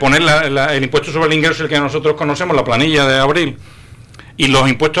 Entre poner el impuesto sobre el ingreso, el que nosotros conocemos, la planilla de abril, y los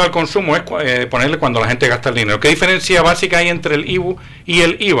impuestos al consumo es ponerle cuando la gente gasta el dinero. ¿Qué diferencia básica hay entre el IBU y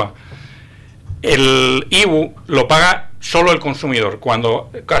el IVA? El IBU lo paga solo el consumidor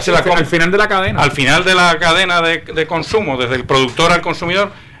cuando hace al final de la cadena. Al final de la cadena de consumo, desde el productor al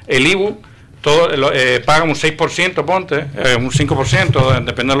consumidor, el IBU paga un 6%, ponte, un 5%,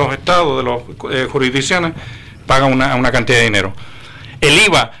 depende de los estados, de las jurisdicciones, paga una cantidad de dinero. El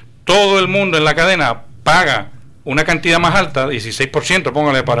IVA, todo el mundo en la cadena paga una cantidad más alta, 16%,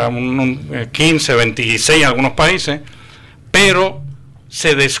 póngale para un 15, 26 en algunos países, pero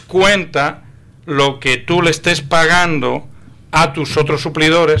se descuenta lo que tú le estés pagando a tus otros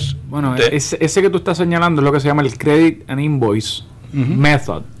suplidores. Bueno, ese que tú estás señalando es lo que se llama el Credit and Invoice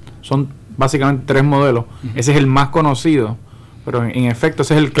Method. Son básicamente 3 modelos. Ese es el más conocido, pero en efecto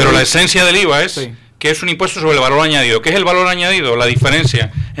ese es el... Pero la esencia del IVA es que es un impuesto sobre el valor añadido. ¿Qué es el valor añadido? La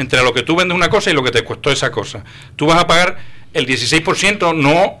diferencia entre lo que tú vendes una cosa y lo que te costó esa cosa. Tú vas a pagar el 16%,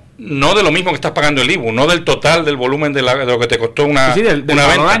 no de lo mismo que estás pagando el IBU, no del total del volumen de lo que te costó una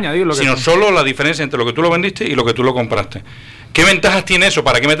venta, añadido, sino solo la diferencia entre lo que tú lo vendiste y lo que tú lo compraste. ¿Qué ventajas tiene eso?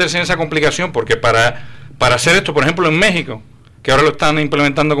 ¿Para qué meterse en esa complicación? Porque para hacer esto, por ejemplo, en México, que ahora lo están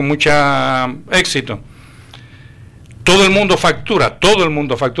implementando con mucho éxito, todo el mundo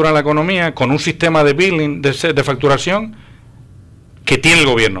factura en la economía con un sistema de billing, de facturación que tiene el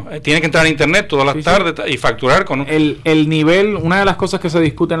gobierno. Tiene que entrar a internet todas las tardes y facturar con el nivel. Una de las cosas que se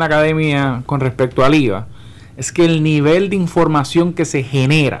discute en la academia con respecto al IVA es que el nivel de información que se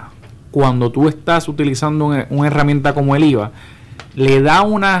genera cuando tú estás utilizando una herramienta como el IVA le da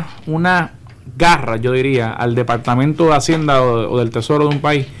una garra, yo diría, al Departamento de Hacienda o del Tesoro de un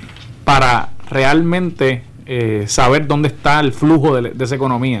país para realmente saber dónde está el flujo de esa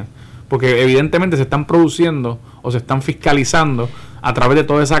economía, porque evidentemente se están produciendo o se están fiscalizando a través de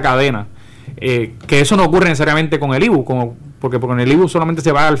toda esa cadena, que eso no ocurre necesariamente con el IBU, porque con el IBU solamente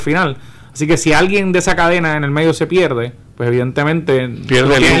se va al final. Así que si alguien de esa cadena en el medio se pierde, pues evidentemente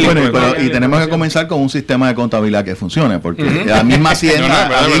pierde el IBU. Y tenemos que comenzar con un sistema de contabilidad que funcione, porque la misma Hacienda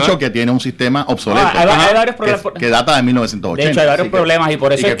ha dicho que tiene un sistema obsoleto, hay varios problemas que data de 1980. De hecho, hay varios problemas y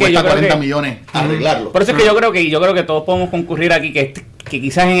por eso es que cuesta 40 millones arreglarlo. Por eso es que yo creo que todos podemos concurrir aquí que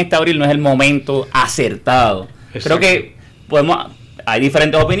quizás en este abril no es el momento acertado. Creo que hay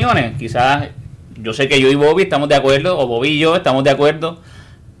diferentes opiniones. Quizás yo sé que yo y Bobby estamos de acuerdo, o Bobby y yo estamos de acuerdo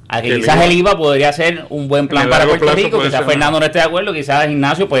a que quizás el IVA podría ser un buen plan para Puerto Rico. Quizás Fernando no esté de acuerdo, quizás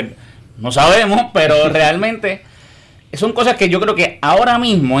Ignacio, pues no sabemos, pero realmente son cosas que yo creo que ahora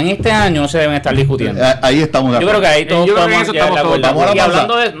mismo, en este año, no se deben estar discutiendo. Ahí estamos de acuerdo. Yo creo que ahí todos estamos de acuerdo. Y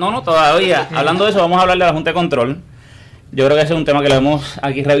hablando de todavía, hablando de eso, vamos a hablar de la Junta de Control. Yo creo que ese es un tema que lo hemos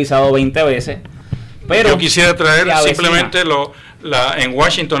aquí revisado 20 veces. Pero yo quisiera traer simplemente en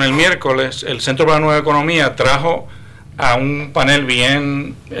Washington el miércoles, el Centro para la Nueva Economía trajo a un panel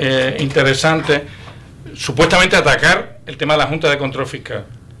bien interesante, supuestamente atacar el tema de la Junta de Control Fiscal.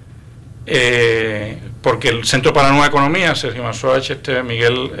 porque el Centro para la Nueva Economía, Sergio Mansuach,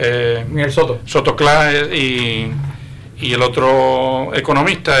 Miguel Soto Claes y el otro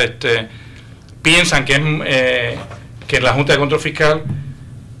economista, piensan que en la Junta de Control Fiscal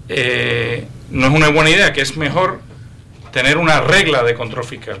no es una buena idea, que es mejor tener una regla de control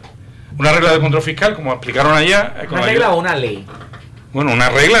fiscal. Una regla de control fiscal, como explicaron allá. ¿Una regla o una ley? Bueno, una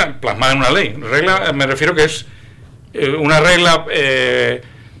regla plasmada en una ley. Regla, me refiero que es una regla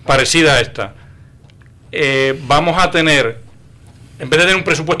parecida a esta. Vamos a tener, en vez de tener un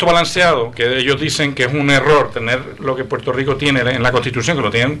presupuesto balanceado, que ellos dicen que es un error tener lo que Puerto Rico tiene en la Constitución, que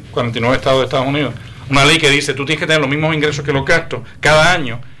lo tienen 49 estados de Estados Unidos, una ley que dice tú tienes que tener los mismos ingresos que los gastos cada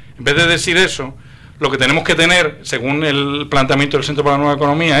año. En vez de decir eso, lo que tenemos que tener, según el planteamiento del Centro para la Nueva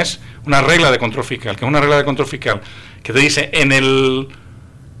Economía, es una regla de control fiscal, que es una regla de control fiscal, que te dice en el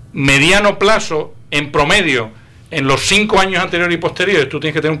mediano plazo, en promedio, en los 5 años anteriores y posteriores, tú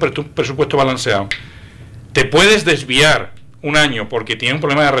tienes que tener un presupuesto balanceado. Te puedes desviar un año porque tienes un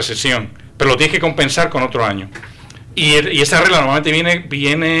problema de recesión, pero lo tienes que compensar con otro año. Y esa regla normalmente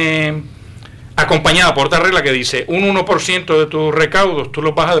viene acompañada por otra regla que dice un 1% de tus recaudos tú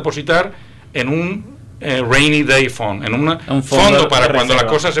los vas a depositar en un rainy day fund, en un fondo para cuando las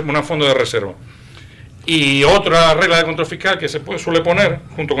cosas se un fondo de reserva. Y otra regla de control fiscal que se suele poner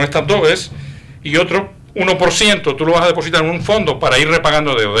junto con estas dos es, y otro 1% tú lo vas a depositar en un fondo para ir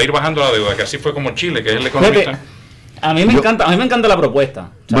repagando deuda, ir bajando la deuda, que así fue como Chile, que es el economista. A mí me encanta la propuesta.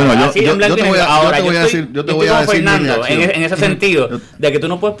 O sea, bueno, yo te voy a decir Fernando, en ese sentido, de que tú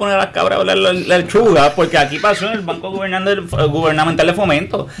no puedes poner a las cabras a hablar la lechuga, porque aquí pasó en el Banco Gubernamental de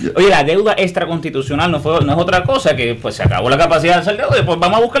Fomento. Oye, la deuda extraconstitucional no es otra cosa que pues se acabó la capacidad de hacer deuda, y pues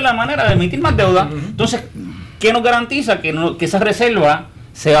vamos a buscar la manera de emitir más deuda. Entonces, ¿qué nos garantiza que esa reserva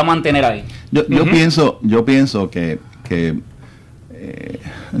se va a mantener ahí? Yo pienso que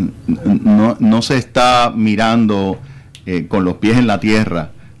no se está mirando con los pies en la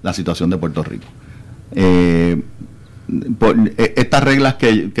tierra la situación de Puerto Rico. Estas reglas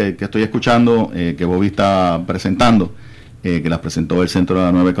que estoy escuchando, que Bobby está presentando, que las presentó el Centro de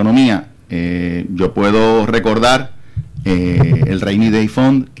la Nueva Economía, yo puedo recordar el Rainy Day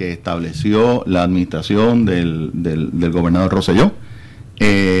Fund que estableció la administración del gobernador Rosselló,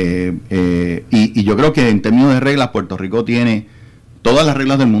 y yo creo que en términos de reglas Puerto Rico tiene todas las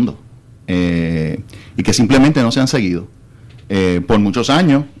reglas del mundo, y que simplemente no se han seguido. Por muchos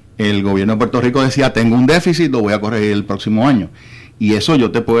años el gobierno de Puerto Rico decía tengo un déficit, lo voy a corregir el próximo año, y eso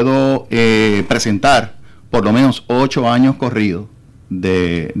yo te puedo presentar por lo menos 8 años corridos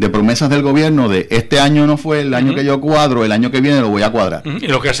de promesas del gobierno de este año no fue el año que yo cuadro, el año que viene lo voy a cuadrar. Y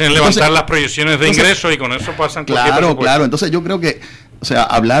lo que hacen es levantar las proyecciones de ingresos, y con eso pasan claro, entonces yo creo que, o sea,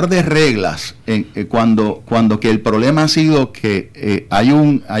 hablar de reglas cuando que el problema ha sido que hay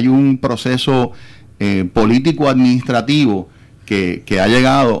un proceso político administrativo que ha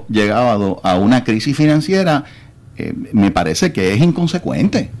llegado a una crisis financiera, me parece que es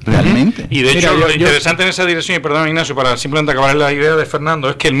inconsecuente realmente. Y de hecho, lo interesante en esa dirección, y perdón Ignacio, para simplemente acabar la idea de Fernando,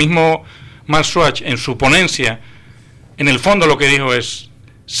 es que el mismo Mansuach en su ponencia, en el fondo lo que dijo es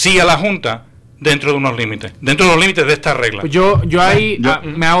sí a la Junta dentro de unos límites, dentro de los límites de esta regla. Pues yo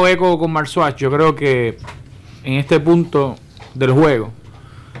me hago eco con Mansuach. Yo creo que en este punto del juego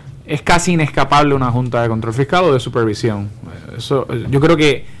es casi inescapable una Junta de Control Fiscal o de Supervisión. Eso, yo creo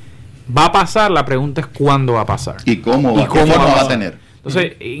que va a pasar, la pregunta es cuándo va a pasar. ¿Y cómo va a tener?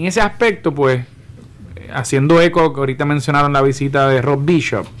 Entonces, en ese aspecto, pues, haciendo eco, que ahorita mencionaron la visita de Rob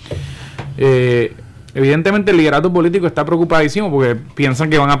Bishop, evidentemente el liderato político está preocupadísimo porque piensan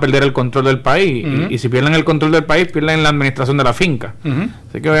que van a perder el control del país, y si pierden el control del país, pierden la administración de la finca.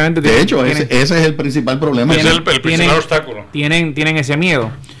 Así que obviamente ese es el principal problema. Ese es el principal obstáculo. Tienen ese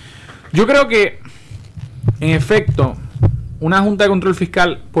miedo. Yo creo que, en efecto, una Junta de Control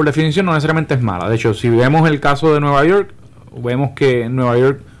Fiscal, por definición, no necesariamente es mala. De hecho, si vemos el caso de Nueva York, vemos que Nueva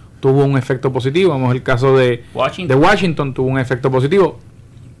York tuvo un efecto positivo. Vemos el caso de Washington tuvo un efecto positivo,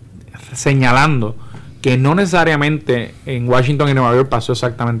 señalando que no necesariamente en Washington y Nueva York pasó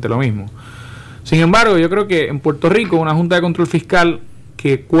exactamente lo mismo. Sin embargo, yo creo que en Puerto Rico una Junta de Control Fiscal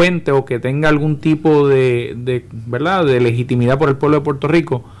que cuente o que tenga algún tipo de ¿verdad?, de legitimidad por el pueblo de Puerto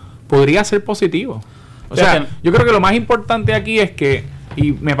Rico podría ser positivo. O sea, yo creo que lo más importante aquí es que,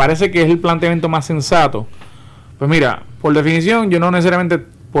 y me parece que es el planteamiento más sensato, pues mira, por definición yo no necesariamente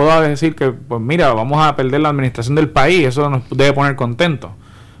puedo decir que, pues mira, vamos a perder la administración del país, eso nos debe poner contentos,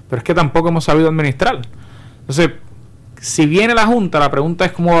 pero es que tampoco hemos sabido administrar. Entonces, si viene la Junta, la pregunta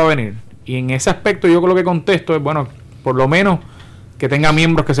es cómo va a venir, y en ese aspecto yo lo que contesto es, bueno, por lo menos que tenga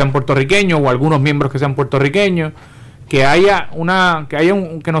miembros que sean puertorriqueños o algunos miembros que sean puertorriqueños, que haya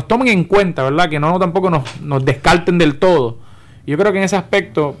que nos tomen en cuenta, ¿verdad? Que no tampoco nos descarten del todo. Yo creo que en ese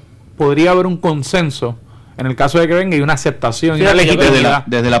aspecto podría haber un consenso en el caso de que venga y una aceptación y una legitimidad.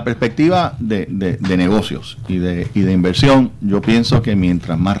 Desde la perspectiva de negocios y de inversión, yo pienso que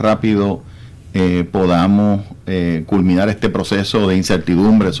mientras más rápido podamos culminar este proceso de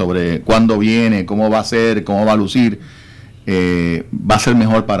incertidumbre sobre cuándo viene, cómo va a ser, cómo va a lucir, va a ser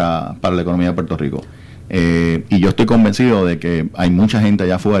mejor para la economía de Puerto Rico. Y yo estoy convencido de que hay mucha gente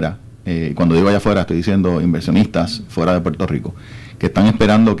allá afuera, cuando digo allá afuera estoy diciendo inversionistas fuera de Puerto Rico, que están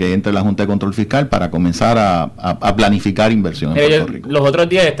esperando que entre la Junta de Control Fiscal para comenzar a planificar inversión en Puerto Rico. Los otros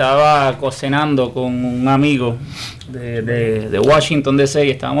días estaba cenando con un amigo de Washington DC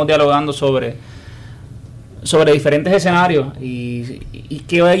y estábamos dialogando sobre diferentes escenarios y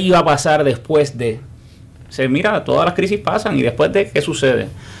qué iba a pasar después de. Mira, todas las crisis pasan y después de, ¿qué sucede?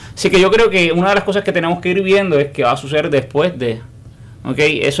 Así que yo creo que una de las cosas que tenemos que ir viendo es qué va a suceder después de.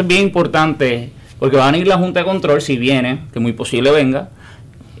 ¿Okay? Eso es bien importante. Porque va a venir la Junta de Control, si viene, que muy posible venga,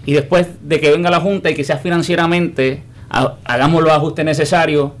 y después de que venga la Junta y que sea financieramente, hagamos los ajustes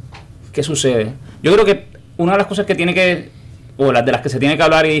necesarios, ¿qué sucede? Yo creo que una de las cosas que de las que se tiene que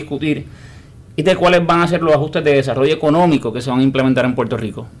hablar y discutir, es de cuáles van a ser los ajustes de desarrollo económico que se van a implementar en Puerto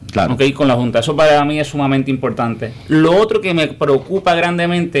Rico. Claro. ¿Okay? Con la Junta. Eso para mí es sumamente importante. Lo otro que me preocupa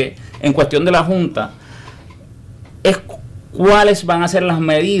grandemente en cuestión de la Junta es cuáles van a ser las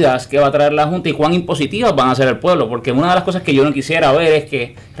medidas que va a traer la Junta y cuán impositivas van a ser el pueblo, porque una de las cosas que yo no quisiera ver es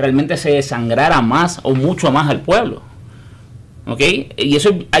que realmente se desangrara más o mucho más al pueblo. ¿Ok? Y eso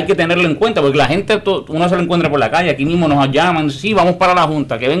hay que tenerlo en cuenta, porque la gente, uno se lo encuentra por la calle, aquí mismo nos llaman, sí, vamos para la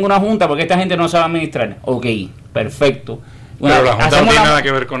Junta, que venga una Junta porque esta gente no sabe administrar. Ok, perfecto. Pero la Junta no tiene nada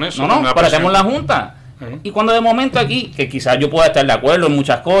que ver con eso. No, pero hacemos la Junta. Y cuando de momento aquí, que quizás yo pueda estar de acuerdo en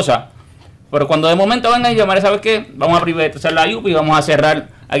muchas cosas, pero cuando de momento vengan y llamar, ¿sabes qué? Vamos a privatizar la UPI y vamos a cerrar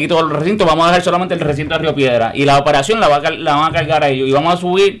aquí todos los recintos, vamos a dejar solamente el recinto de Río Piedra. Y la operación la van a cargar a ellos. Y vamos a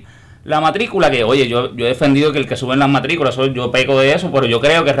subir la matrícula, que oye, yo he defendido que el que suben las matrículas, yo peco de eso, pero yo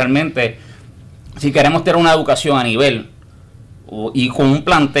creo que realmente, si queremos tener una educación a nivel, y con un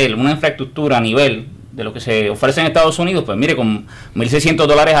plantel, una infraestructura a nivel de lo que se ofrece en Estados Unidos, pues mire, con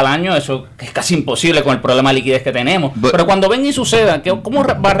 $1,600 al año, eso es casi imposible con el problema de liquidez que tenemos. Pero cuando venga y suceda, ¿cómo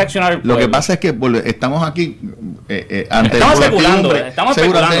va a reaccionar el pueblo? Lo que pasa es que estamos aquí ante estamos especulando,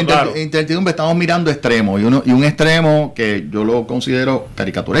 claro. Incertidumbre, estamos mirando extremos, y un extremo que yo lo considero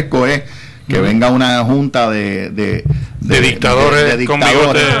caricaturesco es que venga una junta de dictadores con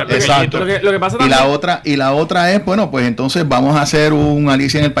bigote. Exacto. Lo que pasa también, y la otra es, bueno, pues entonces vamos a hacer un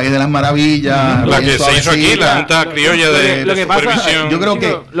Alicia en el País de las Maravillas. La que se hizo aquí, la Junta Criolla de Supervisión. Yo creo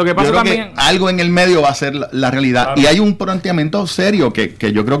que algo en el medio va a ser la realidad. Claro. Y hay un planteamiento serio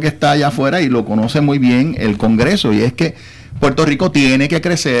que yo creo que está allá afuera y lo conoce muy bien el Congreso, y es que Puerto Rico tiene que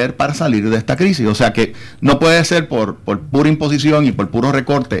crecer para salir de esta crisis. O sea que no puede ser por pura imposición y por puro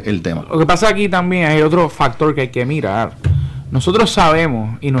recorte el tema. Lo que pasa aquí también hay otro factor que hay que mirar. Nosotros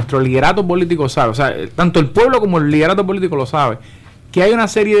sabemos, y nuestro liderato político sabe, o sea, tanto el pueblo como el liderato político lo sabe, que hay una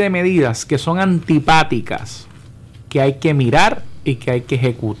serie de medidas que son antipáticas, que hay que mirar y que hay que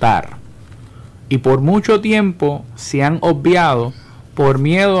ejecutar. Y por mucho tiempo se han obviado por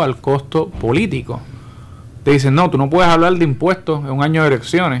miedo al costo político. Te dicen, no, tú no puedes hablar de impuestos en un año de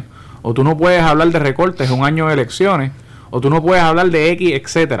elecciones, o tú no puedes hablar de recortes en un año de elecciones, o tú no puedes hablar de X,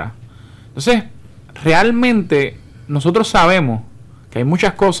 etcétera. Entonces, realmente nosotros sabemos que hay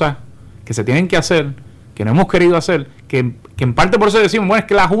muchas cosas que se tienen que hacer, que no hemos querido hacer, que en parte por eso decimos, bueno, es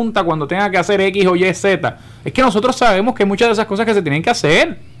que la Junta cuando tenga que hacer X o Y, Z, es que nosotros sabemos que hay muchas de esas cosas que se tienen que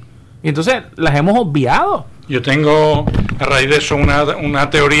hacer, y entonces las hemos obviado. Yo tengo a raíz de eso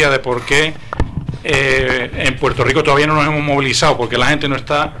una teoría de por qué en Puerto Rico todavía no nos hemos movilizado, porque la gente no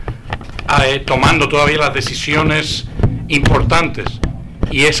está tomando todavía las decisiones importantes,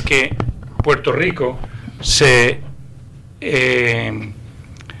 y es que Puerto Rico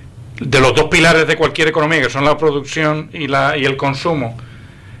de los dos pilares de cualquier economía, que son la producción y el consumo,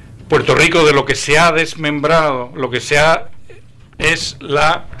 Puerto Rico, de lo que se ha desmembrado, lo que es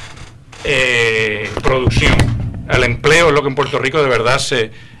la producción. El empleo es lo que en Puerto Rico de verdad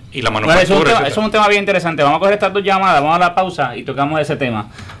y la manufactura. Eso es un tema bien interesante. Vamos a coger estas dos llamadas, vamos a la pausa y tocamos ese tema.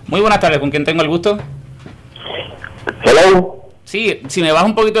 Muy buenas tardes, ¿con quién tengo el gusto? Hello. Sí, si me baja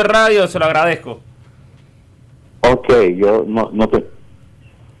un poquito de radio, se lo agradezco. Ok, yo no te...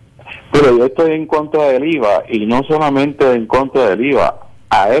 Pero yo estoy en contra del IVA, y no solamente en contra del IVA.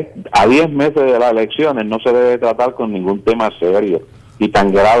 A 10 meses de las elecciones no se debe tratar con ningún tema serio y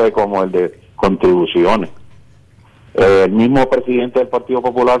tan grave como el de contribuciones. El mismo presidente del Partido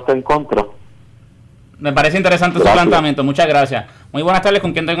Popular está en contra. Me parece interesante su planteamiento. Muchas gracias. Muy buenas tardes.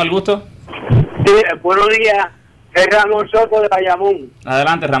 ¿Con quién tengo el gusto? Sí, buenos días. Es Ramón Soto de Bayamón.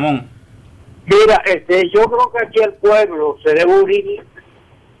 Adelante, Ramón. Mira, yo creo que aquí el pueblo se debe unir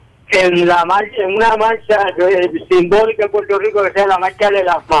en la marcha, en una marcha simbólica en Puerto Rico, que sea la marcha de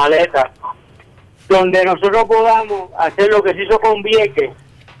las maletas, donde nosotros podamos hacer lo que se hizo con Vieques,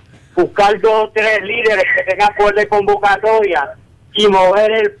 buscar 2 o 3 líderes que tengan poder de convocatoria y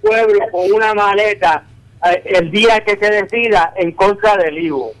mover el pueblo con una maleta el día que se decida en contra del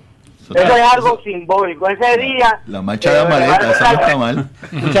IVO. Eso es algo simbólico. Ese día... La marcha de la maleta, esa no está mal.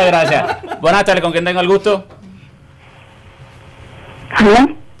 Muchas gracias. Buenas tardes, ¿con quién tengo el gusto?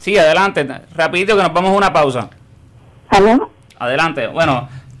 ¿Aló? Sí, adelante. Rapidito que nos vamos a una pausa. ¿Aló? Adelante. Bueno,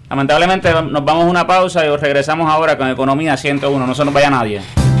 lamentablemente nos vamos a una pausa y regresamos ahora con Economía 101. No se nos vaya nadie.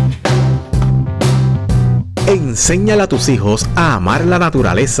 Enséñale a tus hijos a amar la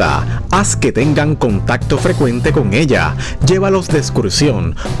naturaleza. Haz que tengan contacto frecuente con ella. Llévalos de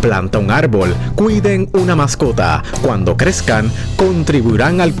excursión. Planta un árbol. Cuiden una mascota. Cuando crezcan,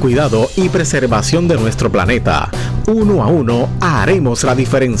 contribuirán al cuidado y preservación de nuestro planeta. Uno a uno haremos la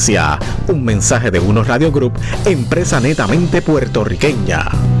diferencia. Un mensaje de Uno Radio Group, empresa netamente puertorriqueña.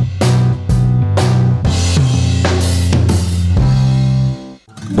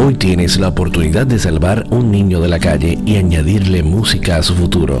 Hoy tienes la oportunidad de salvar un niño de la calle y añadirle música a su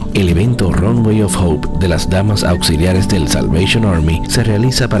futuro. El evento Runway of Hope de las Damas Auxiliares del Salvation Army se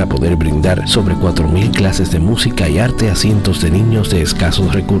realiza para poder brindar sobre 4,000 clases de música y arte a cientos de niños de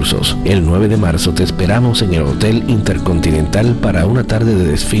escasos recursos. El 9 de marzo te esperamos en el Hotel Intercontinental para una tarde de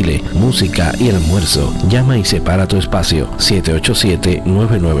desfile, música y almuerzo. Llama y separa tu espacio.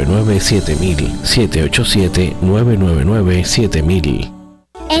 787-999-7000. 787-999-7000.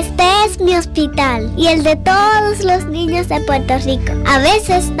 Este es mi hospital y el de todos los niños de Puerto Rico. A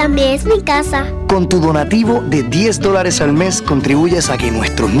veces también es mi casa. Con tu donativo de $10 al mes contribuyes a que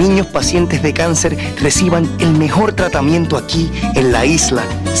nuestros niños pacientes de cáncer reciban el mejor tratamiento aquí en la isla,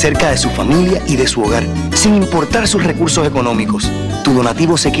 cerca de su familia y de su hogar, sin importar sus recursos económicos. Tu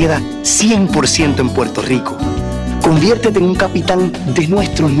donativo se queda 100% en Puerto Rico. Conviértete en un capitán de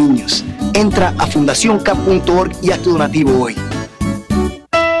nuestros niños. Entra a fundacioncap.org y haz tu donativo hoy.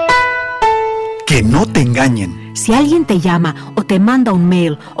 Que no te engañen. Si alguien te llama o te manda un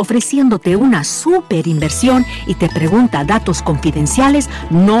mail ofreciéndote una super inversión y te pregunta datos confidenciales,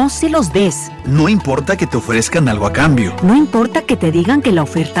 no se los des. No importa que te ofrezcan algo a cambio. No importa que te digan que la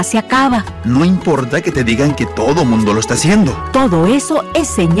oferta se acaba. No importa que te digan que todo mundo lo está haciendo. Todo eso es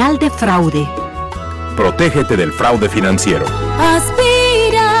señal de fraude. Protégete del fraude financiero.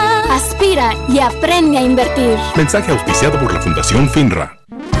 Aspira, aspira y aprende a invertir. Mensaje auspiciado por la Fundación FINRA.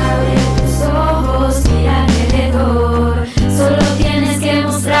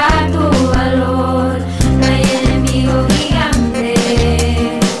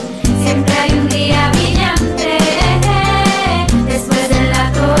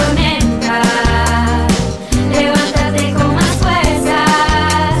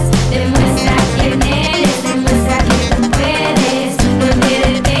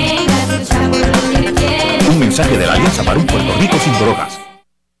 Mensaje de la Alianza para un Puerto Rico sin drogas.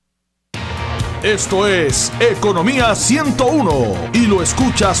 Esto es Economía 101 y lo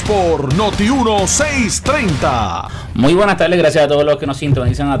escuchas por Noti1 630. Muy buenas tardes, gracias a todos los que nos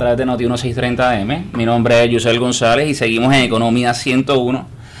sintonizan a través de Noti1 630 AM. Mi nombre es Yusel González y seguimos en Economía 101.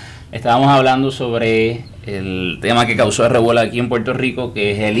 Estábamos hablando sobre el tema que causó el revuelo aquí en Puerto Rico,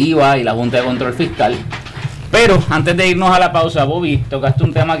 que es el IVA y la Junta de Control Fiscal. Pero antes de irnos a la pausa, Bobby, tocaste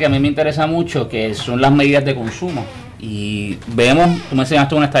un tema que a mí me interesa mucho, que son las medidas de consumo. Y vemos, tú me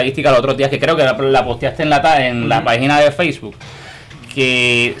enseñaste una estadística los otros días, que creo que la posteaste en la página de Facebook,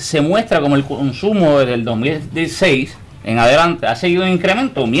 que se muestra como el consumo desde el 2016 en adelante ha seguido en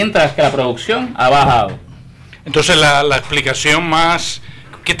incremento, mientras que la producción ha bajado. Entonces la explicación más...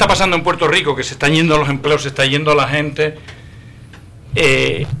 ¿Qué está pasando en Puerto Rico? Que se están yendo los empleos, se está yendo la gente...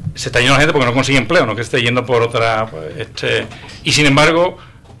 se está yendo la gente porque no consigue empleo, no que esté yendo por otra... y sin embargo,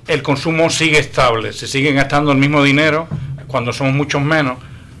 el consumo sigue estable, se siguen gastando el mismo dinero cuando somos muchos menos.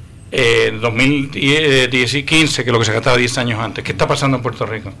 2015 que lo que se gastaba 10 años antes. ¿Qué está pasando en Puerto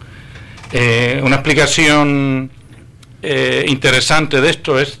Rico? Una explicación interesante de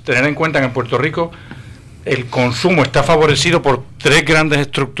esto es tener en cuenta que en Puerto Rico el consumo está favorecido por 3 grandes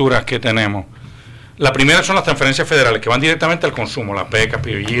estructuras que tenemos. La primera son las transferencias federales que van directamente al consumo, las becas,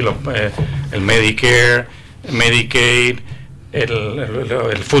 PBG, el Medicare, Medicaid,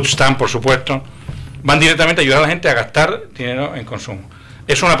 el Food Stamp, por supuesto, van directamente a ayudar a la gente a gastar dinero en consumo.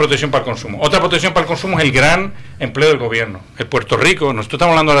 Es una protección para el consumo. Otra protección para el consumo es el gran empleo del gobierno. En Puerto Rico, nosotros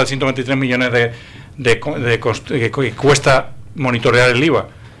estamos hablando ahora de 123 millones que cuesta monitorear el IVA.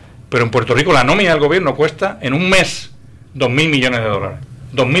 Pero en Puerto Rico la nómina del gobierno cuesta en un mes 2.000 millones de dólares.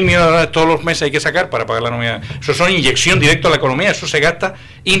 2.000 millones de dólares todos los meses hay que sacar para pagar la nómina. Eso son inyección directa a la economía, eso se gasta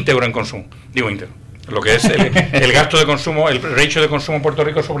íntegro en consumo. Digo íntegro. Lo que es el gasto de consumo, el ratio de consumo en Puerto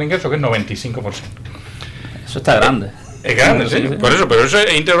Rico sobre ingreso, que es 95%. Eso está grande. Es grande, sí. Por eso, pero eso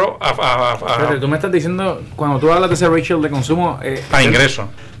es íntegro Pero tú me estás diciendo, cuando tú hablas de ese ratio de consumo... a ingreso.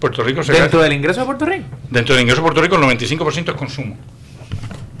 Puerto Rico se ¿Dentro gasta, del ingreso de Puerto Rico? Dentro del ingreso de Puerto Rico el 95% es consumo.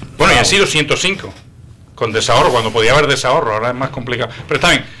 Bueno, y ha sido 105 con desahorro, cuando podía haber desahorro, ahora es más complicado. Pero está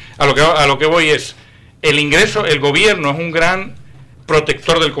bien, a lo que voy es, el ingreso, el gobierno es un gran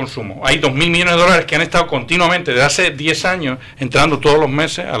protector del consumo. Hay 2.000 millones de dólares que han estado continuamente, desde hace 10 años, entrando todos los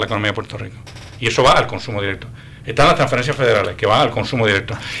meses a la economía de Puerto Rico. Y eso va al consumo directo. Están las transferencias federales, que van al consumo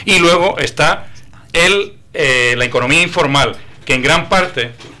directo. Y luego está la economía informal, que en gran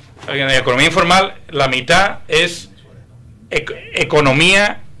parte, en la economía informal, la mitad es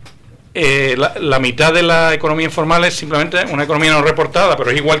economía, la mitad de la economía informal es simplemente una economía no reportada,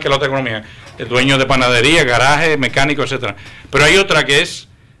 pero es igual que la otra economía, dueños de panadería, garaje, mecánico, etcétera. Pero hay otra que es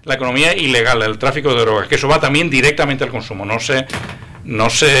la economía ilegal, el tráfico de drogas, que eso va también directamente al consumo, no se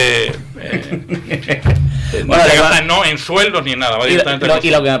gasta no en sueldos ni en nada, va directamente al consumo.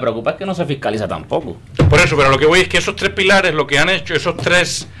 Y lo que me preocupa es que no se fiscaliza tampoco. Por eso, pero lo que voy es que esos tres pilares, lo que han hecho, esos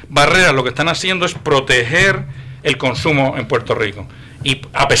tres barreras, lo que están haciendo es proteger el consumo en Puerto Rico. Y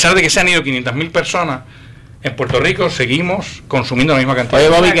a pesar de que se han ido 500.000 personas, en Puerto Rico seguimos consumiendo la misma cantidad. Oye,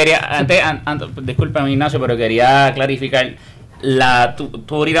 Bobby, discúlpame, Ignacio, pero quería clarificar. Tú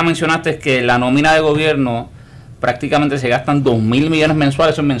ahorita mencionaste que la nómina de gobierno prácticamente se gastan 2.000 millones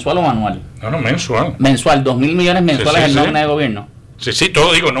mensuales. ¿Eso es mensual o anual? No, mensual. Mensual, 2.000 millones mensuales en nómina de gobierno. Sí,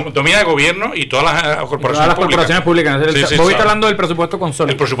 todo digo, nómina de gobierno y todas las corporaciones públicas. Vos está hablando del presupuento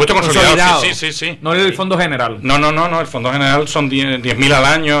consolidado. El presupuesto consolidado, sí. No el fondo general. No, el fondo general son 10.000 al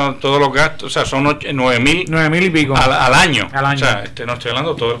año, todos los gastos, o sea, son 9.000 y pico al año. O sea, no estoy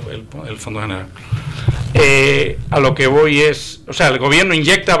hablando todo el fondo general. A lo que voy es, o sea, el gobierno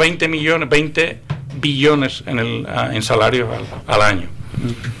inyecta 20 billones en salarios al año.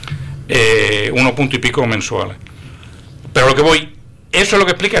 1 punto y pico mensuales. Pero a lo que voy, eso es lo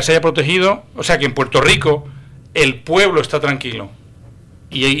que explica que se haya protegido, o sea que en Puerto Rico el pueblo está tranquilo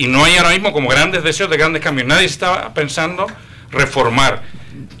y no hay ahora mismo como grandes deseos de grandes cambios. Nadie está pensando reformar.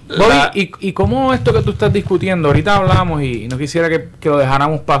 ¿Y cómo esto que tú estás discutiendo? Ahorita hablamos y no quisiera que lo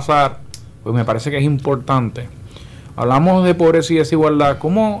dejáramos pasar, pues me parece que es importante. Hablamos de pobreza y desigualdad.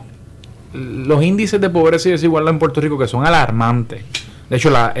 ¿Cómo los índices de pobreza y desigualdad en Puerto Rico, que son alarmantes? De hecho,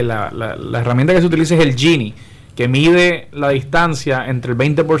 la herramienta que se utiliza es el Gini, que mide la distancia entre el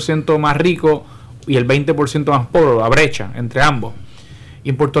 20% más rico y el 20% más pobre, la brecha entre ambos. Y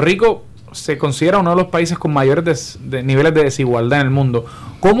en Puerto Rico se considera uno de los países con mayores niveles de desigualdad en el mundo.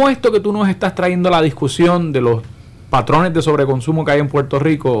 ¿Cómo esto que tú nos estás trayendo a la discusión de los patrones de sobreconsumo que hay en Puerto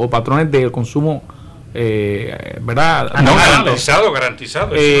Rico o patrones de consumo, ¿verdad? No,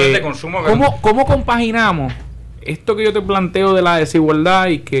 garantizado. De consumo ¿Cómo compaginamos esto que yo te planteo de la desigualdad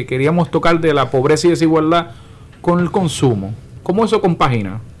y que queríamos tocar de la pobreza y desigualdad con el consumo? ¿Cómo eso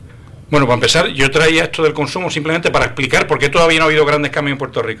compagina? Bueno, para empezar, yo traía esto del consumo simplemente para explicar por qué todavía no ha habido grandes cambios en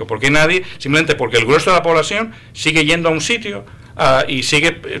Puerto Rico. Porque simplemente porque el grueso de la población sigue yendo a un sitio y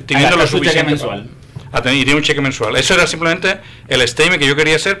sigue teniendo lo suficiente. Y tiene un cheque mensual. Eso era simplemente el statement que yo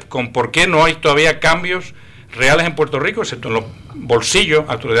quería hacer con por qué no hay todavía cambios reales en Puerto Rico, excepto en los bolsillos,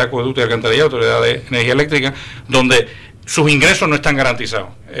 Autoridad de Acueducto y Alcantarillado, Autoridad de Energía Eléctrica, donde sus ingresos no están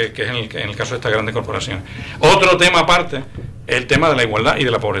garantizados, que es en el caso de estas grandes corporaciones. Otro tema aparte es el tema de la igualdad y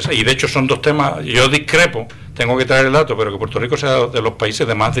de la pobreza, y de hecho son dos temas, yo discrepo, tengo que traer el dato, pero que Puerto Rico sea de los países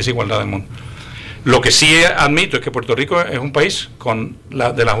de más desigualdad del mundo. Lo que sí admito es que Puerto Rico es un país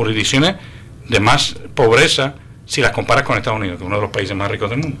de las jurisdicciones de más pobreza si las comparas con Estados Unidos, que es uno de los países más ricos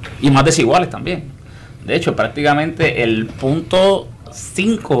del mundo. Y más desiguales también. De hecho, prácticamente el punto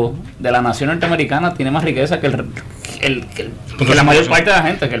 5 de la nación norteamericana tiene más riqueza que que la mayor parte de la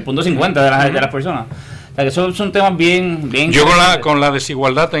gente, que el punto 50 de las personas. O sea, que esos son temas bien yo con la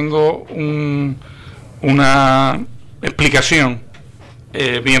desigualdad tengo una explicación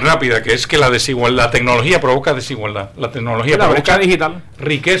bien rápida, que es que la tecnología provoca desigualdad. La tecnología provoca digital,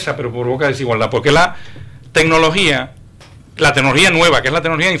 riqueza, pero provoca desigualdad, porque la tecnología nueva, que es la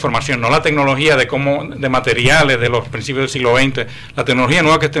tecnología de información, no la tecnología de materiales de los principios del siglo XX, la tecnología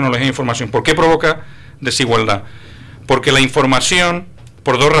nueva que es tecnología de información. ¿Por qué provoca desigualdad? Porque la información,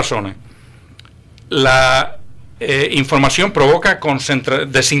 por dos razones. La información provoca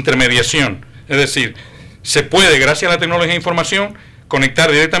desintermediación, es decir, se puede, gracias a la tecnología de información,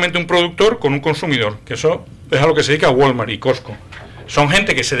 conectar directamente un productor con un consumidor, que eso es a lo que se dedica Walmart y Costco. Son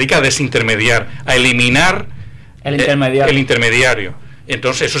gente que se dedica a desintermediar, a eliminar el intermediario.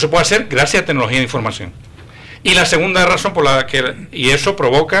 Entonces eso se puede hacer gracias a tecnología de información. Y la segunda razón por la que, y eso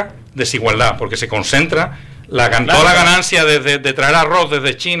provoca desigualdad, porque se concentra toda la ganancia de traer arroz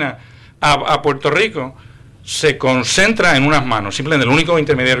desde China a Puerto Rico, se concentra en unas manos, simplemente el único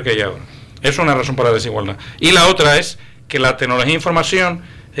intermediario que hay ahora. Eso es una razón para la desigualdad. Y la otra es que la tecnología de información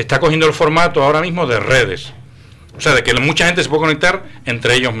está cogiendo el formato ahora mismo de redes. O sea, de que mucha gente se puede conectar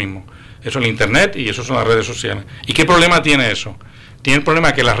entre ellos mismos. Eso es el Internet y eso son las redes sociales. ¿Y qué problema tiene eso? Tiene el problema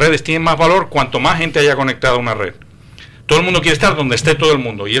de que las redes tienen más valor cuanto más gente haya conectado a una red. Todo el mundo quiere estar donde esté todo el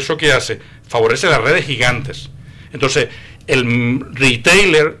mundo. ¿Y eso qué hace? Favorece las redes gigantes. Entonces, el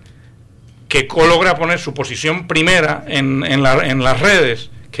retailer que logra poner su posición primera en las redes,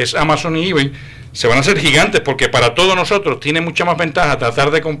 que es Amazon y eBay, se van a hacer gigantes, porque para todos nosotros tiene mucha más ventaja tratar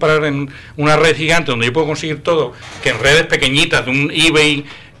de comprar en una red gigante donde yo puedo conseguir todo, que en redes pequeñitas de un eBay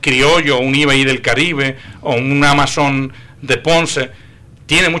criollo, un eBay del Caribe o un Amazon de Ponce.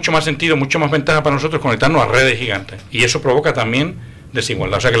 Tiene mucho más sentido, mucho más ventaja para nosotros conectarnos a redes gigantes, y eso provoca también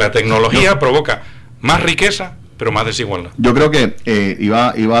desigualdad. O sea que la tecnología provoca más riqueza, pero más desigualdad. Yo creo que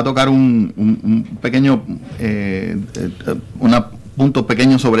iba a tocar un pequeño punto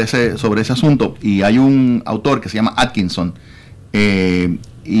pequeño sobre ese asunto, y hay un autor que se llama Atkinson,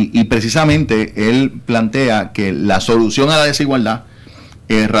 y precisamente él plantea que la solución a la desigualdad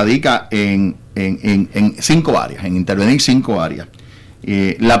radica en 5 áreas, en intervenir 5 áreas.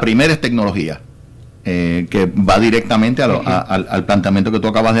 La primera es tecnología, que va directamente al planteamiento que tú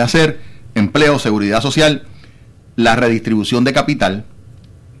acabas de hacer: empleo, seguridad social, la redistribución de capital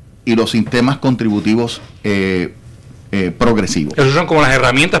y los sistemas contributivos progresivos. Esas son como las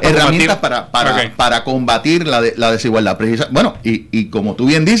herramientas para combatir la desigualdad. Bueno, y como tú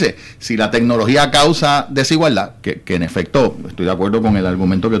bien dices, si la tecnología causa desigualdad, que en efecto estoy de acuerdo con el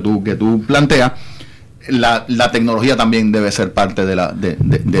argumento que tú planteas, la tecnología también debe ser parte de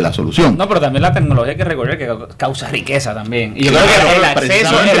la solución. No, pero también la tecnología, hay que recordar que causa riqueza también. Y yo creo que el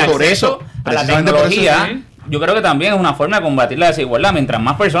acceso a la tecnología, yo creo que también es una forma de combatir la desigualdad. Mientras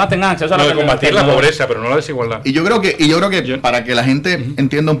más personas tengan acceso a la tecnología, combatir la pobreza, pero no la desigualdad. Y yo creo que para que la gente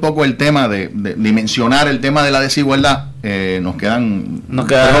entienda un poco el tema de dimensionar el tema de la desigualdad, nos quedan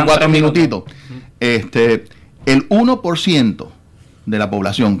 3 o 4 minutitos. El 1% de la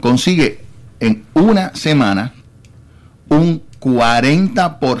población consigue en una semana un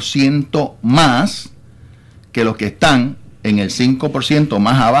 40% más que los que están en el 5%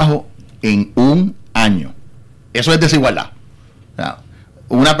 más abajo en un año. Eso es desigualdad. O sea,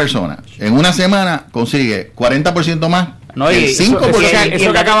 una persona en una semana consigue 40% más. No, y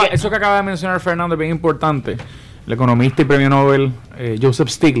 5%. Eso que acaba de mencionar Fernando es bien importante. El economista y premio Nobel Joseph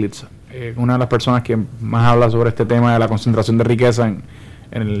Stiglitz, una de las personas que más habla sobre este tema de la concentración de riqueza en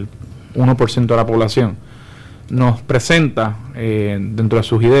el 1% de la población, nos presenta dentro de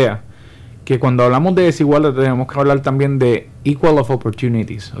sus ideas que cuando hablamos de desigualdad tenemos que hablar también de equal of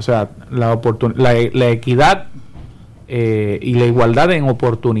opportunities, o sea, la equidad y la igualdad en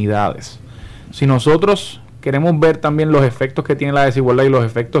oportunidades. Si nosotros queremos ver también los efectos que tiene la desigualdad y los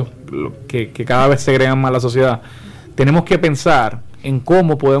efectos que cada vez segregan más la sociedad, tenemos que pensar en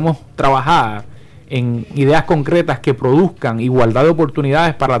cómo podemos trabajar en ideas concretas que produzcan igualdad de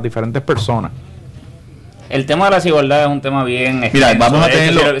oportunidades para las diferentes personas. El tema de la desigualdad es un tema bien extenso. Mira, vamos a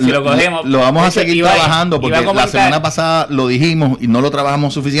tenerlo, si lo cogemos, lo vamos a seguir trabajando, porque la semana pasada lo dijimos y no lo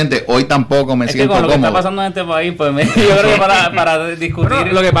trabajamos suficiente. Hoy tampoco me siento cómodo. Lo que está pasando en este país, pues yo creo que para discutir.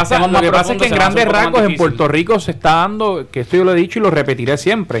 Bueno, lo que pasa es que en grandes rasgos en Puerto Rico se está dando, que esto yo lo he dicho y lo repetiré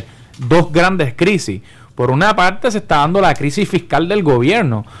siempre, 2 grandes crisis. Por una parte se está dando la crisis fiscal del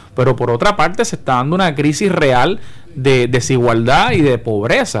gobierno, pero por otra parte se está dando una crisis real de desigualdad y de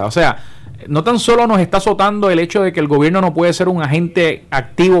pobreza. O sea, no tan solo nos está azotando el hecho de que el gobierno no puede ser un agente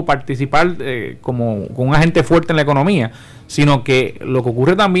activo, participar como un agente fuerte en la economía, sino que lo que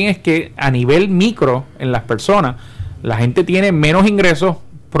ocurre también es que a nivel micro en las personas, la gente tiene menos ingresos,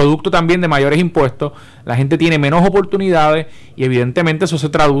 producto también de mayores impuestos, la gente tiene menos oportunidades y evidentemente eso se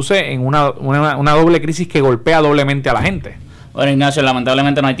traduce en una doble crisis que golpea doblemente a la gente. Bueno, Ignacio,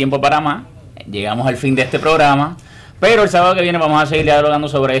 lamentablemente no hay tiempo para más. Llegamos al fin de este programa, pero el sábado que viene vamos a seguir dialogando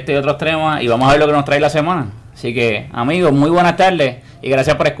sobre este y otros temas y vamos a ver lo que nos trae la semana. Así que, amigos, muy buenas tardes y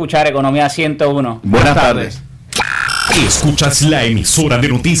gracias por escuchar Economía 101. Buenas tardes. Escuchas la emisora de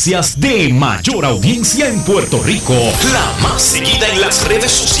noticias de mayor audiencia en Puerto Rico, la más seguida en las redes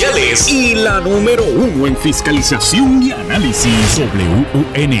sociales y la número 1 en fiscalización y análisis.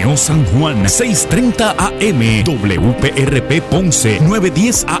 WUNO San Juan 630 AM, WPRP Ponce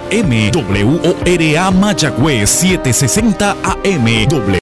 910 AM, WORA Mayagüez 760 AM,